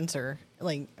like a sensor,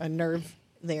 like a nerve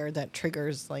there that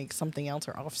triggers like something else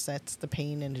or offsets the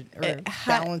pain and or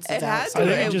balances it out. has I to.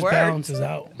 think It it just worked. balances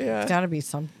out. yeah." It's got to be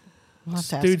some. We'll have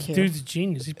to ask Dude's Q. a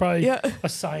genius. He's probably Yeah. a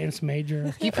science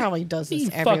major. He probably does this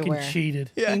He everywhere. fucking cheated.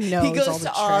 Yeah, He knows goes all the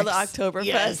to all the tricks. Oktoberfest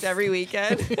Yes. every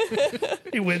weekend.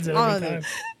 He wins it All every of time. it.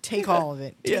 Take all of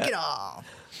it. Take Yeah. it all.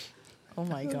 Oh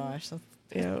my gosh,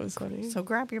 Yeah, it was funny. So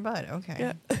grab your butt. Okay.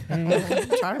 Yeah.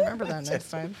 Try to remember that next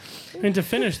time. And to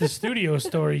finish the studio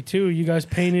story too, you guys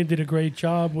painted, did a great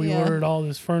job. We Yeah. ordered all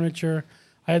this furniture.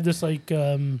 I had this like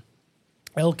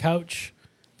L couch,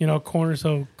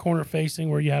 corner facing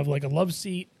where you have like a love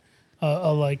seat,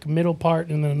 a like middle part,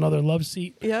 and then another love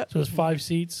seat. Yeah. So it's 5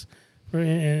 seats.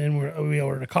 And we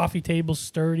ordered a coffee table,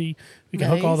 sturdy. We can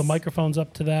hook all the Nice. microphones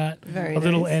up to that. Very a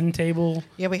little nice. end table.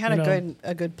 Yeah, we had you know.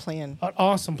 a good plan. An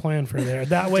awesome plan for there.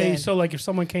 That way, did. so like if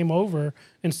someone came over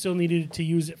and still needed to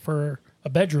use it for a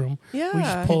bedroom, we Yeah.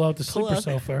 just pull out the sleeper out.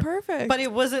 sofa. Perfect. But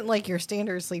it wasn't like your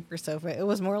standard sleeper sofa. It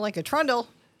was more like a trundle.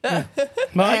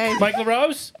 Mike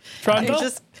LaRose? It Trundle?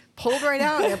 just pulled right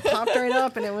out and it popped right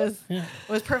up and it was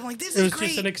perfect. Like, this It is was great.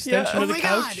 just an extension Oh of the my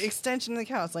couch. God, extension of the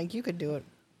couch. Like, you could do it.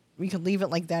 You could leave it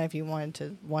like that if you wanted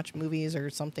to watch movies or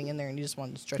something in there and you just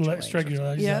wanted to stretch your legs. Stretch your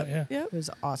legs out, yeah. Yeah. It was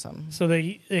awesome. So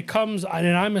it comes,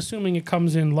 and I'm assuming it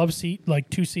comes in love seat, like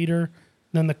 2-seater,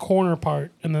 then the corner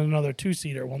part, and then another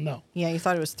 2-seater. Well, no. Yeah, you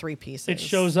thought it was 3 pieces. It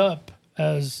shows up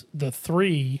as the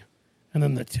 3 and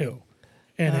then the 2.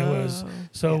 And it was,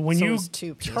 so when so it you was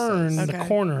 2 pieces. turn the Okay.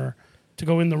 corner to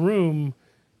go in the room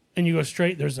and you go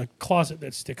straight, there's a closet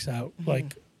that sticks out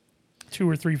like 2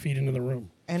 or 3 feet into the room.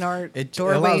 And our It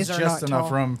doorways allows are just not enough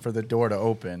tall. room for the door to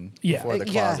open Yeah. before the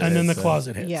Yeah. closet And then the hits, so-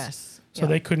 closet hits. Yes. So Yeah.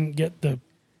 they couldn't get the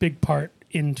big part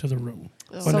into the room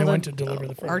when So they the- went to deliver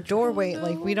the Our furniture. doorway,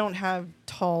 like, we don't have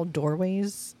tall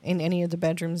doorways in any of the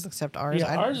bedrooms except ours. Yeah,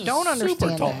 I ours is don't super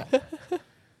understand tall. that.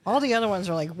 All the other ones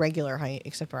are like regular height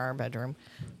except for our bedroom.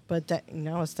 But that,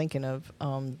 I was thinking of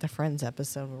the Friends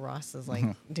episode where Ross is like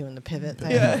doing the pivot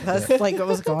thing. Yeah. That's like what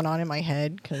was going on in my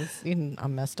head because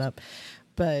I'm messed up.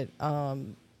 But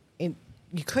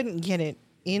you couldn't get it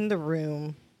in the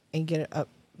room and get it up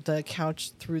the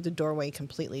couch through the doorway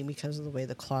completely because of the way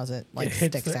the closet like It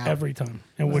hits sticks out every time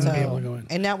and wouldn't be able to go in.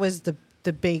 And that was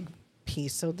the big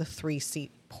piece, so the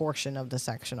 3-seat portion of the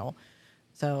sectional.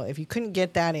 So if you couldn't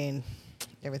get that in,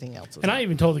 everything else was And I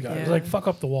even told the guy, I was Yeah. like, "Fuck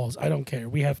up the walls. I don't care.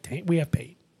 We have paint. We have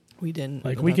paint. we didn't.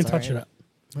 Like but we can that's touch all it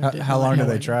right. up." How long do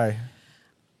they try?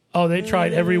 Oh, they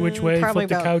tried every which way, Probably flipped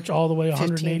the about couch all the way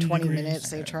 180 15, 20 degrees. minutes.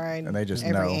 They tried And they just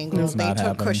every know angle. it's They not took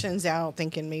happening. cushions out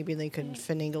thinking maybe they could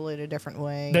finagle it a different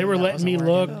way. They were and that letting me wasn't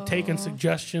look, working. taking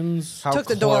suggestions. How Took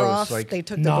the door close? off. Like, They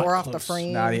took the Not door off the close.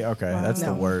 frame. okay, that's the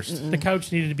No. worst. The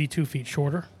couch needed to be 2 feet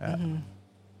shorter.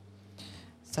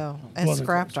 So I Wasn't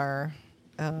scrapped close.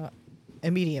 our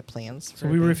immediate plans. So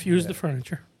we refused the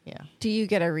furniture. Yeah. Do you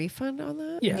get a refund on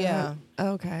that? Yeah. Yeah.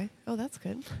 Okay. Oh, that's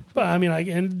good. But I mean,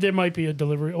 and there might be a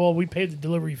delivery. Well, we paid the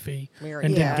delivery fee We were,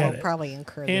 and yeah, didn't get we'll it. probably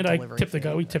incur the And I delivery tipped the fee.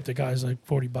 guy. We tipped the guys like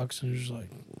 $40, and it was just like,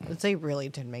 But they really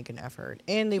did make an effort,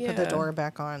 and they put the Yeah. door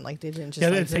back on. Like they didn't just Yeah,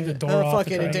 they like, didn't take the say, door oh, off fuck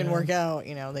the it, tray, it didn't yeah. work out.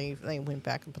 You know, they went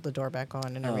back and put the door back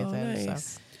on and everything. Oh,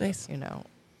 nice. So Nice. you know,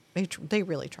 they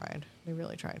really tried. They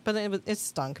really tried, but it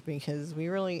stunk because we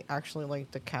really actually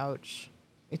liked the couch.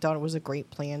 We thought it was a great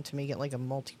plan to make it like a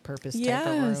multi-purpose type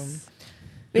of room. Yes.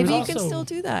 Maybe was you can also- still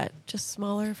do that. Just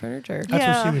smaller furniture.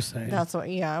 That's what she was saying. That's what.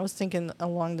 Yeah, I was thinking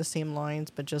along the same lines,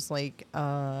 but just like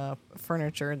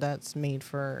furniture that's made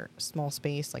for small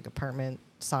space, like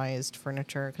apartment-sized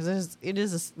furniture, because it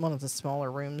is one of the smaller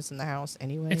rooms in the house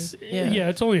anyway. it's Yeah.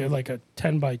 it's only like a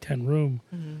 10 by 10 room,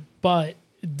 but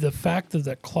the fact that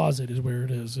that closet is where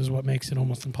it is what makes it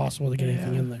almost impossible to get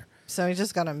anything Yeah. in there. So I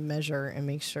just got to measure and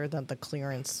make sure that the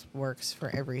clearance works for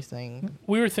everything.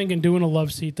 We were thinking doing a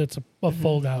love seat that's a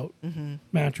fold out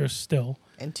mattress still,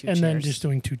 And two and chairs. then just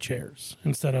doing 2 chairs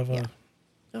instead of Yeah.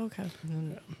 Okay.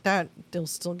 that they'll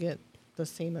still get the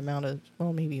same amount of,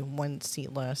 well, maybe 1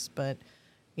 seat less, but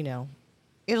you know,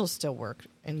 it'll still work,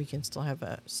 and we can still have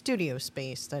a studio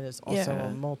space that is also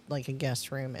Yeah. like a guest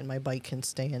room, and my bike can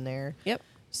stay in there. Yep.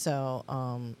 So,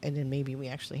 and then maybe we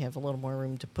actually have a little more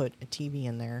room to put a TV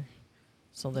in there,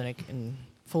 so that it can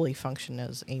fully function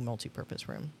as a multi-purpose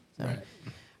room. So, Right.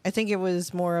 I think it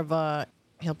was more of a.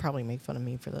 He'll probably make fun of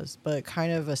me for this, but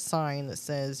kind of a sign that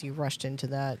says you rushed into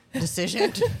that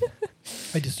decision.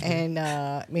 I just And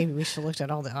maybe we should look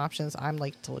at all the options. I'm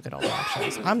like to look at all the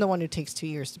options. I'm the one who takes 2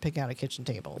 years to pick out a kitchen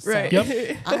table. So Right.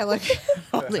 Yep. I look at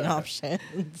all the options.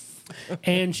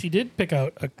 and she did pick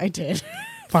out a I did.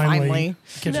 finally, Finally.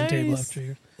 kitchen table Nice. after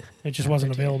you. It just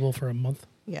wasn't available for a month.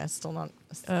 Yeah, it's still not.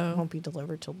 Oh. Won't be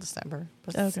delivered till December.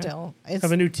 But Okay. still, I it's.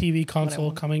 have a new TV console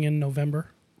whatever. coming in November.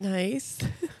 Nice.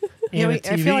 Yeah, And a I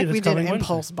TV feel like that's we did coming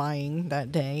impulse Wednesday. buying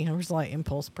that day. There was a lot of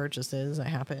impulse purchases that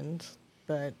happened,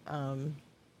 but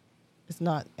it's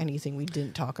not anything we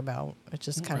didn't talk about. It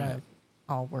just kind of Right.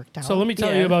 all worked out. So let me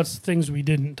tell you Yeah. about things we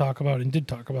didn't talk about and did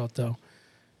talk about though.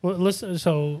 Well, listen,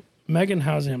 so Megan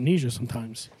has amnesia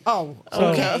sometimes. Oh, So-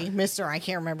 okay, Mister. I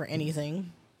can't remember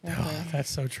anything. Okay. That's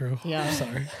so true. Yeah. I'm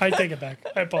sorry. I take it back.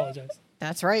 I apologize.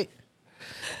 That's right.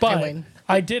 But win.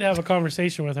 I did have a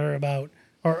conversation with her about,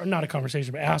 or not a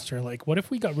conversation, but asked her, like, what if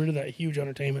we got rid of that huge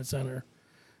entertainment center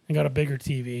and got a bigger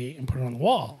TV and put it on the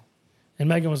wall? And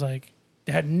Megan was like,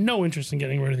 they had no interest in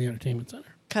getting rid of the entertainment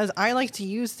center. Because I like to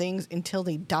use things until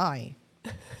they die.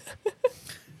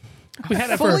 We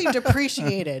had it for Fully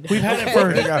depreciated. we've had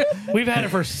it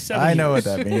for 7 years. I know what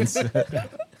that means. Had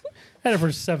it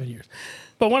for 7 years.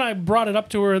 But when I brought it up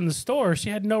to her in the store, she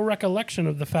had no recollection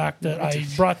of the fact that I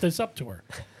brought this up to her.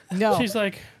 No. She's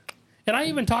like, and I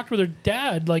even talked with her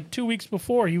dad like 2 weeks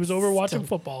before. He was over watching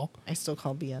football. I still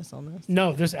call BS on this.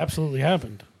 No, this absolutely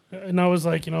happened. And I was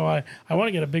like, I want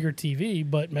to get a bigger TV,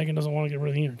 but Megan doesn't want to get rid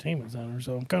of the entertainment center.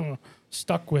 So I'm kind of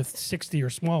stuck with 60 or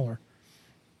smaller.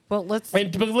 Well, let's.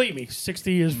 And believe me,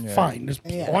 60 is fine. There's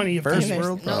plenty of First TV.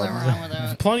 world nothing problems. wrong with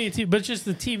that. Plenty of TV, but it's just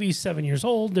the TV's 7 years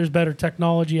old. There's better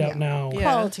technology out Yeah. now. Yeah.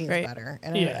 Quality is right. better,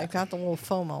 and Yeah. I got the little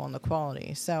FOMO on the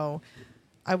quality. So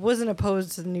I wasn't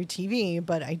opposed to the new TV,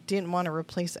 but I didn't want to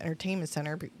replace the entertainment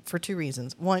center for two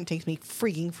reasons. One, it takes me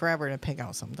freaking forever to pick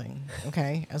out something.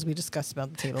 Okay, as we discussed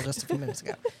about the table just a few minutes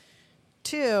ago.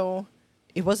 Two,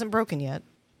 it wasn't broken yet.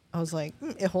 I was like,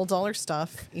 it holds all our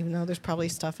stuff, even though there's probably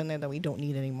stuff in there that we don't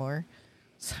need anymore.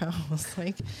 So I was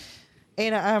like,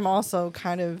 and I'm also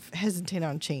kind of hesitant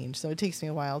on change, so it takes me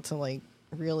a while to like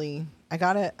really. I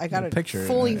gotta picture it,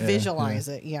 fully yeah, visualize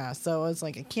it. Yeah, so I was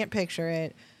like, I can't picture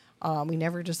it. We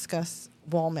never discussed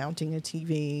wall mounting a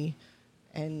TV,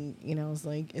 and I was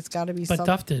like, it's got to be. But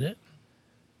Duff did it.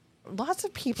 Lots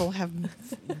of people have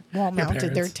wall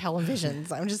mounted their parents.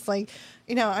 televisions. I'm just like,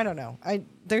 I don't know.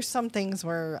 There's some things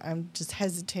where I'm just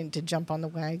hesitant to jump on the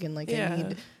wagon. Like Yeah. I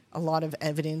need a lot of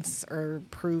evidence or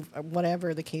proof, or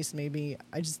whatever the case may be.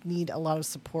 I just need a lot of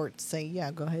support to say,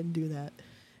 yeah, go ahead and do that.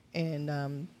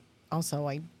 And also,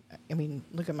 I mean,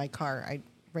 look at my car. I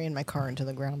ran my car into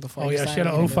the ground before. Oh, I yeah. She had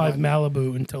decided an to 05 run.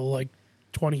 Malibu until like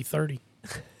 2030.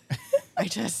 I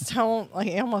just don't like.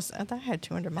 I had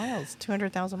 200 miles,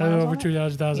 200,000 miles. Over on it.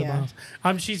 2,000 Yeah.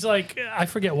 miles. She's like, I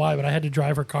forget why, but I had to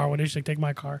drive her car one day. She's like, take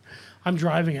my car. I'm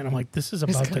driving it. And I'm like, this is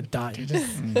about to die.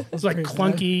 It's like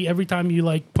clunky. Every time you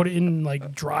like put it in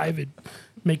like drive, it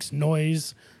makes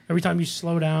noise. Every time you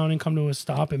slow down and come to a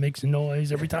stop, it makes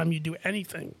noise. Every time you do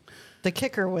anything. The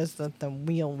kicker was that the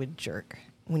wheel would jerk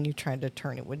when you tried to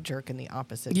turn. It would jerk in the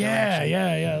opposite Yeah. direction.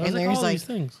 There's And like there's all like- these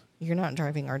things. You're not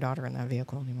driving our daughter in that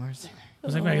vehicle anymore. So I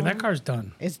was like, Megan, that car's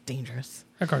done. it's dangerous.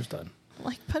 That car's done.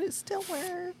 Like, but it still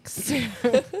works.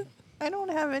 I don't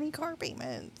have any car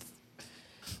payments.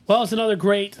 Well, it's another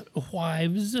great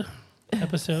Wives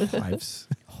episode. Wives.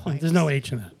 There's no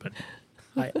H in that, but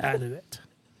I added it.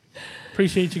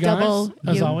 Appreciate you guys, Double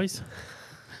as you. always.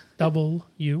 Double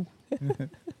you.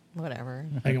 Whatever.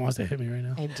 Megan wants to hit me right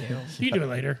now. I do. You do it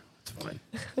later. It's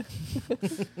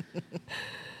fine.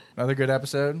 Another good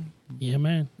episode. Yeah,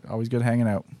 man. Always good hanging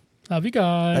out. Love you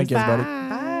guys. Thank you, everybody.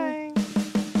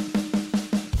 Bye.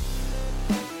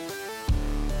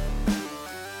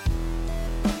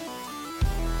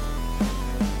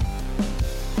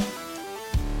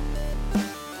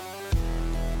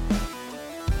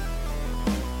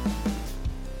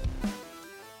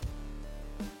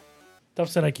 Duff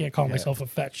said I can't call myself a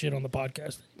fat shit on the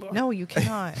podcast anymore. No, you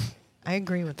cannot. I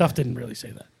agree with Duff that. didn't really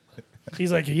say that.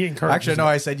 He's like, he encourages Actually, no,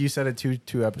 it. I said you said it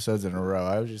two episodes in a row.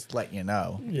 I was just letting you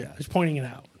know. Yeah, he's pointing it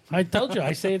out. I told you,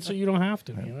 I say it so you don't have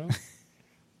to,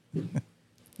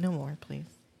 No more, please.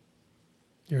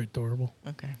 You're adorable.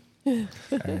 Okay. All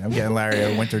right, I'm getting Larry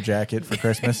a winter jacket for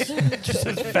Christmas. Just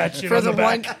says fat shit For on the the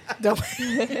back.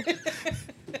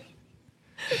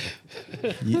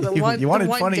 You, The you one wanted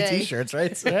day. funny T-shirts,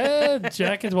 right?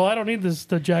 Jackets. Well, I don't need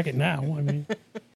the jacket now. I mean,